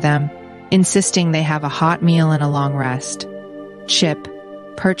 fussed over them, insisting they have a hot meal and a long rest. Chip,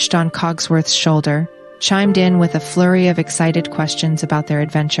 perched on Cogsworth's shoulder, chimed in with a flurry of excited questions about their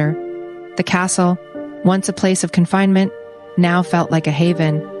adventure. The castle, once a place of confinement, now felt like a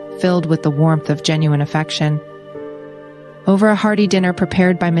haven, filled with the warmth of genuine affection. Over a hearty dinner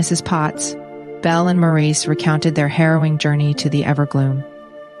prepared by Mrs. Potts, Belle and Maurice recounted their harrowing journey to the Evergloom.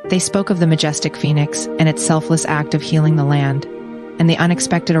 They spoke of the majestic phoenix and its selfless act of healing the land, and the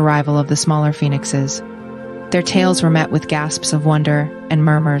unexpected arrival of the smaller phoenixes. Their tales were met with gasps of wonder and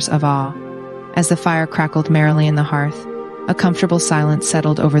murmurs of awe. As the fire crackled merrily in the hearth, a comfortable silence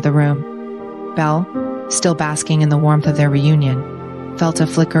settled over the room. Belle, still basking in the warmth of their reunion, felt a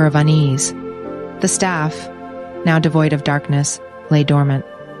flicker of unease. The staff, now devoid of darkness, lay dormant.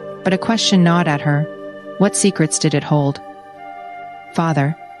 But a question gnawed at her. What secrets did it hold?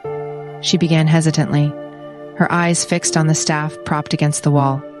 "Father," she began hesitantly, her eyes fixed on the staff propped against the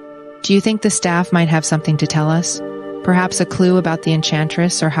wall. "Do you think the staff might have something to tell us? Perhaps a clue about the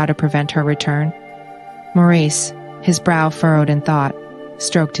enchantress or how to prevent her return?" Maurice, his brow furrowed in thought,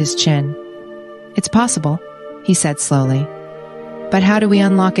 stroked his chin. "It's possible," he said slowly. "But how do we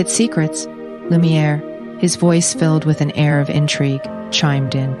unlock its secrets?" Lumiere, his voice filled with an air of intrigue,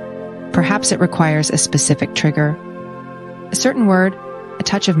 chimed in. "Perhaps it requires a specific trigger. A certain word, a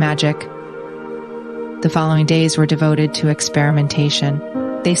touch of magic." The following days were devoted to experimentation.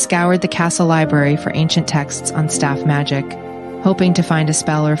 They scoured the castle library for ancient texts on staff magic, hoping to find a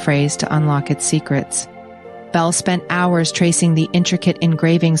spell or phrase to unlock its secrets. Belle spent hours tracing the intricate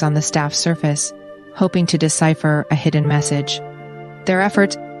engravings on the staff's surface, hoping to decipher a hidden message. Their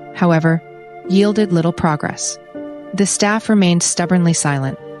effort, however, yielded little progress. The staff remained stubbornly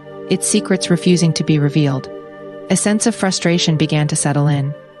silent, its secrets refusing to be revealed. A sense of frustration began to settle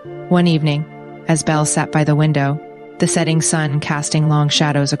in. One evening, as Belle sat by the window, the setting sun casting long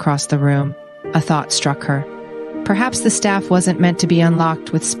shadows across the room, a thought struck her. Perhaps the staff wasn't meant to be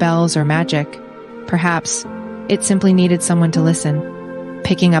unlocked with spells or magic. Perhaps it simply needed someone to listen.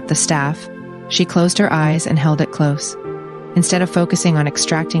 Picking up the staff, she closed her eyes and held it close. Instead of focusing on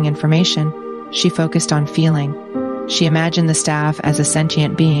extracting information, she focused on feeling. She imagined the staff as a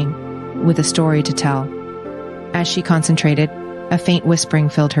sentient being, with a story to tell. As she concentrated, a faint whispering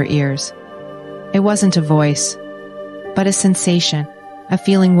filled her ears. It wasn't a voice, but a sensation, a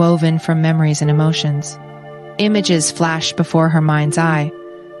feeling woven from memories and emotions. Images flashed before her mind's eye.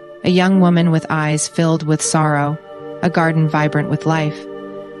 A young woman with eyes filled with sorrow, a garden vibrant with life,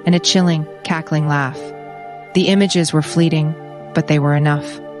 and a chilling, cackling laugh. The images were fleeting, but they were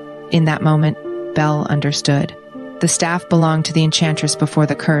enough. In that moment, Belle understood. The staff belonged to the enchantress before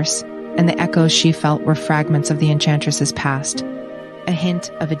the curse, and the echoes she felt were fragments of the enchantress's past, a hint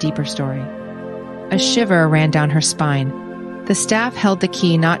of a deeper story. A shiver ran down her spine. The staff held the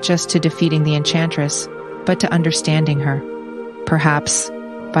key not just to defeating the enchantress, but to understanding her. Perhaps,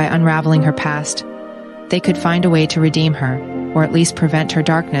 by unraveling her past, they could find a way to redeem her, or at least prevent her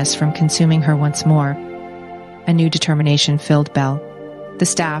darkness from consuming her once more. A new determination filled Belle. The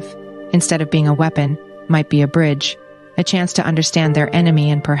staff, instead of being a weapon, might be a bridge, a chance to understand their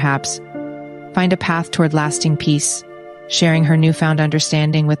enemy and perhaps find a path toward lasting peace. Sharing her newfound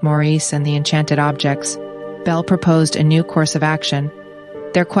understanding with Maurice and the enchanted objects, Belle proposed a new course of action.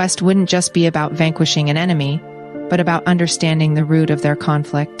 Their quest wouldn't just be about vanquishing an enemy, but about understanding the root of their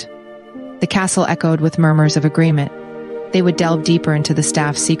conflict. The castle echoed with murmurs of agreement. They would delve deeper into the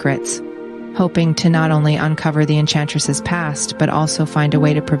staff's secrets, hoping to not only uncover the enchantress's past, but also find a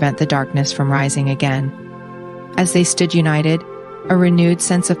way to prevent the darkness from rising again. As they stood united, a renewed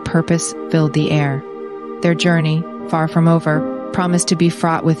sense of purpose filled the air. Their journey, far from over, promised to be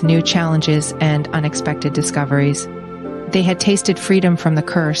fraught with new challenges and unexpected discoveries. They had tasted freedom from the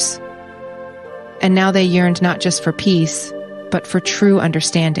curse, and now they yearned not just for peace, but for true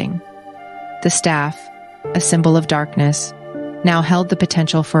understanding. The staff, a symbol of darkness, now held the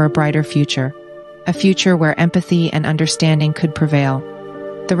potential for a brighter future, a future where empathy and understanding could prevail.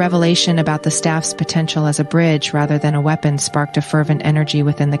 The revelation about the staff's potential as a bridge rather than a weapon sparked a fervent energy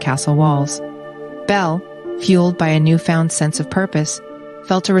within the castle walls. Belle, fueled by a newfound sense of purpose,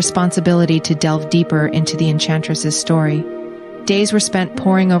 felt a responsibility to delve deeper into the enchantress's story. Days were spent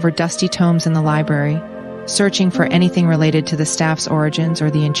poring over dusty tomes in the library, searching for anything related to the staff's origins or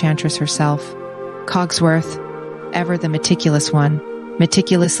the enchantress herself. Cogsworth, ever the meticulous one,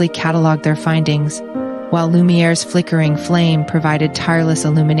 meticulously cataloged their findings, while Lumiere's flickering flame provided tireless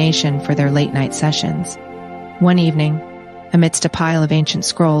illumination for their late-night sessions. One evening, amidst a pile of ancient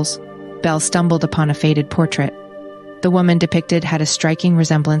scrolls, Belle stumbled upon a faded portrait. The woman depicted had a striking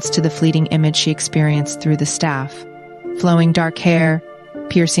resemblance to the fleeting image she experienced through the staff. Flowing dark hair,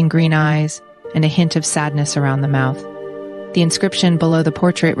 piercing green eyes, and a hint of sadness around the mouth. The inscription below the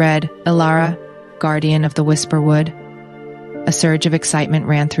portrait read, "Elara, Guardian of the Whisperwood." A surge of excitement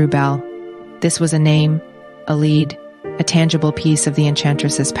ran through Belle. This was a name, a lead, a tangible piece of the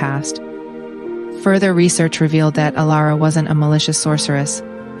enchantress's past. Further research revealed that Elara wasn't a malicious sorceress,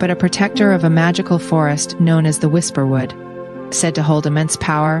 but a protector of a magical forest known as the Whisperwood, said to hold immense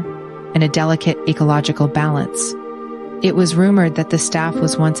power and a delicate ecological balance. It was rumored that the staff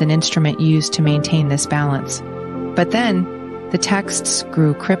was once an instrument used to maintain this balance. But then, the texts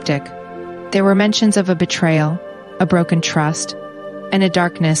grew cryptic. There were mentions of a betrayal, a broken trust, and a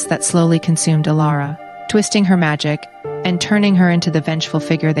darkness that slowly consumed Elara, twisting her magic and turning her into the vengeful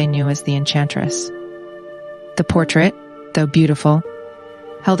figure they knew as the Enchantress. The portrait, though beautiful,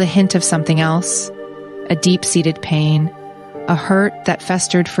 held a hint of something else, a deep-seated pain, a hurt that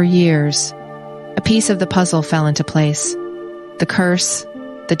festered for years. A piece of the puzzle fell into place. The curse,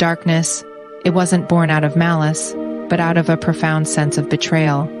 the darkness, it wasn't born out of malice, but out of a profound sense of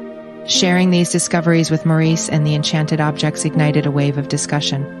betrayal. Sharing these discoveries with Maurice and the enchanted objects ignited a wave of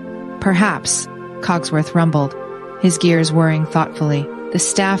discussion. Perhaps, Cogsworth rumbled, his gears whirring thoughtfully, the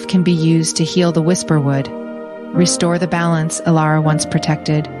staff can be used to heal the Whisperwood, restore the balance Elara once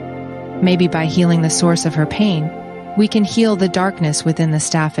protected. Maybe by healing the source of her pain, we can heal the darkness within the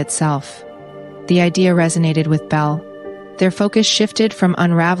staff itself. The idea resonated with Belle. Their focus shifted from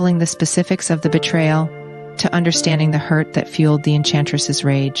unraveling the specifics of the betrayal to understanding the hurt that fueled the enchantress's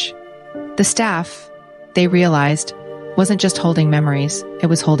rage. The staff, they realized, wasn't just holding memories, it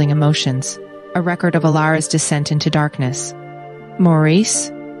was holding emotions, a record of Elara's descent into darkness.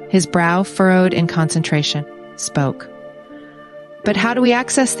 Maurice, his brow furrowed in concentration, spoke. But how do we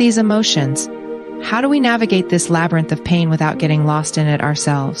access these emotions? How do we navigate this labyrinth of pain without getting lost in it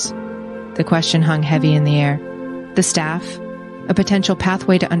ourselves? The question hung heavy in the air. The staff, a potential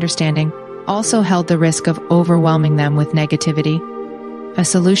pathway to understanding, also held the risk of overwhelming them with negativity. A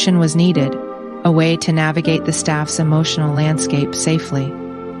solution was needed, a way to navigate the staff's emotional landscape safely.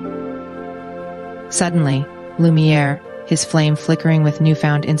 Suddenly, Lumiere, his flame flickering with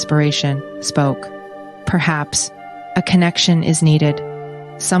newfound inspiration, spoke. Perhaps a connection is needed.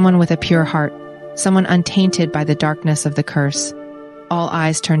 Someone with a pure heart, someone untainted by the darkness of the curse. All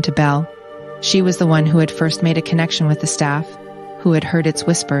eyes turned to Belle. She was the one who had first made a connection with the staff, who had heard its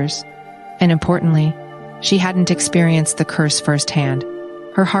whispers, and importantly, she hadn't experienced the curse firsthand,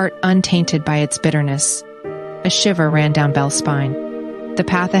 her heart untainted by its bitterness. A shiver ran down Belle's spine. The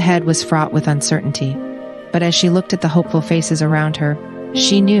path ahead was fraught with uncertainty, but as she looked at the hopeful faces around her,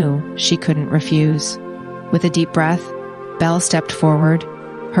 she knew she couldn't refuse. With a deep breath, Belle stepped forward,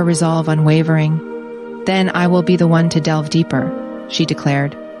 her resolve unwavering. "Then I will be the one to delve deeper," she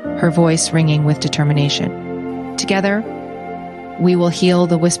declared, her voice ringing with determination. "Together, we will heal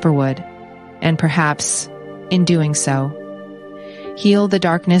the Whisperwood, and perhaps, in doing so, heal the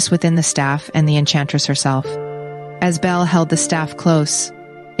darkness within the staff and the enchantress herself." As Belle held the staff close,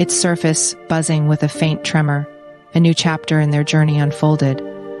 its surface buzzing with a faint tremor, a new chapter in their journey unfolded.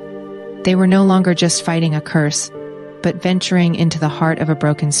 They were no longer just fighting a curse, but venturing into the heart of a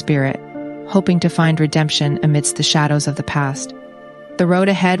broken spirit, hoping to find redemption amidst the shadows of the past. The road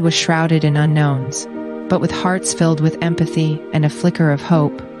ahead was shrouded in unknowns, but with hearts filled with empathy and a flicker of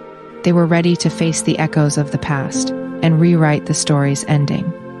hope, they were ready to face the echoes of the past and rewrite the story's ending.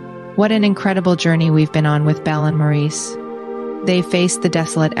 What an incredible journey we've been on with Belle and Maurice. They faced the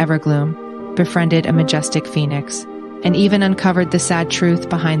desolate Evergloom, befriended a majestic phoenix, and even uncovered the sad truth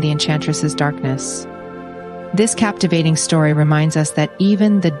behind the Enchantress's darkness. This captivating story reminds us that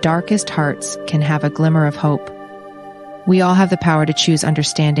even the darkest hearts can have a glimmer of hope. We all have the power to choose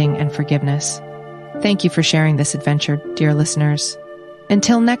understanding and forgiveness. Thank you for sharing this adventure, dear listeners.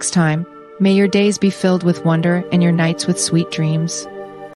 Until next time, may your days be filled with wonder and your nights with sweet dreams.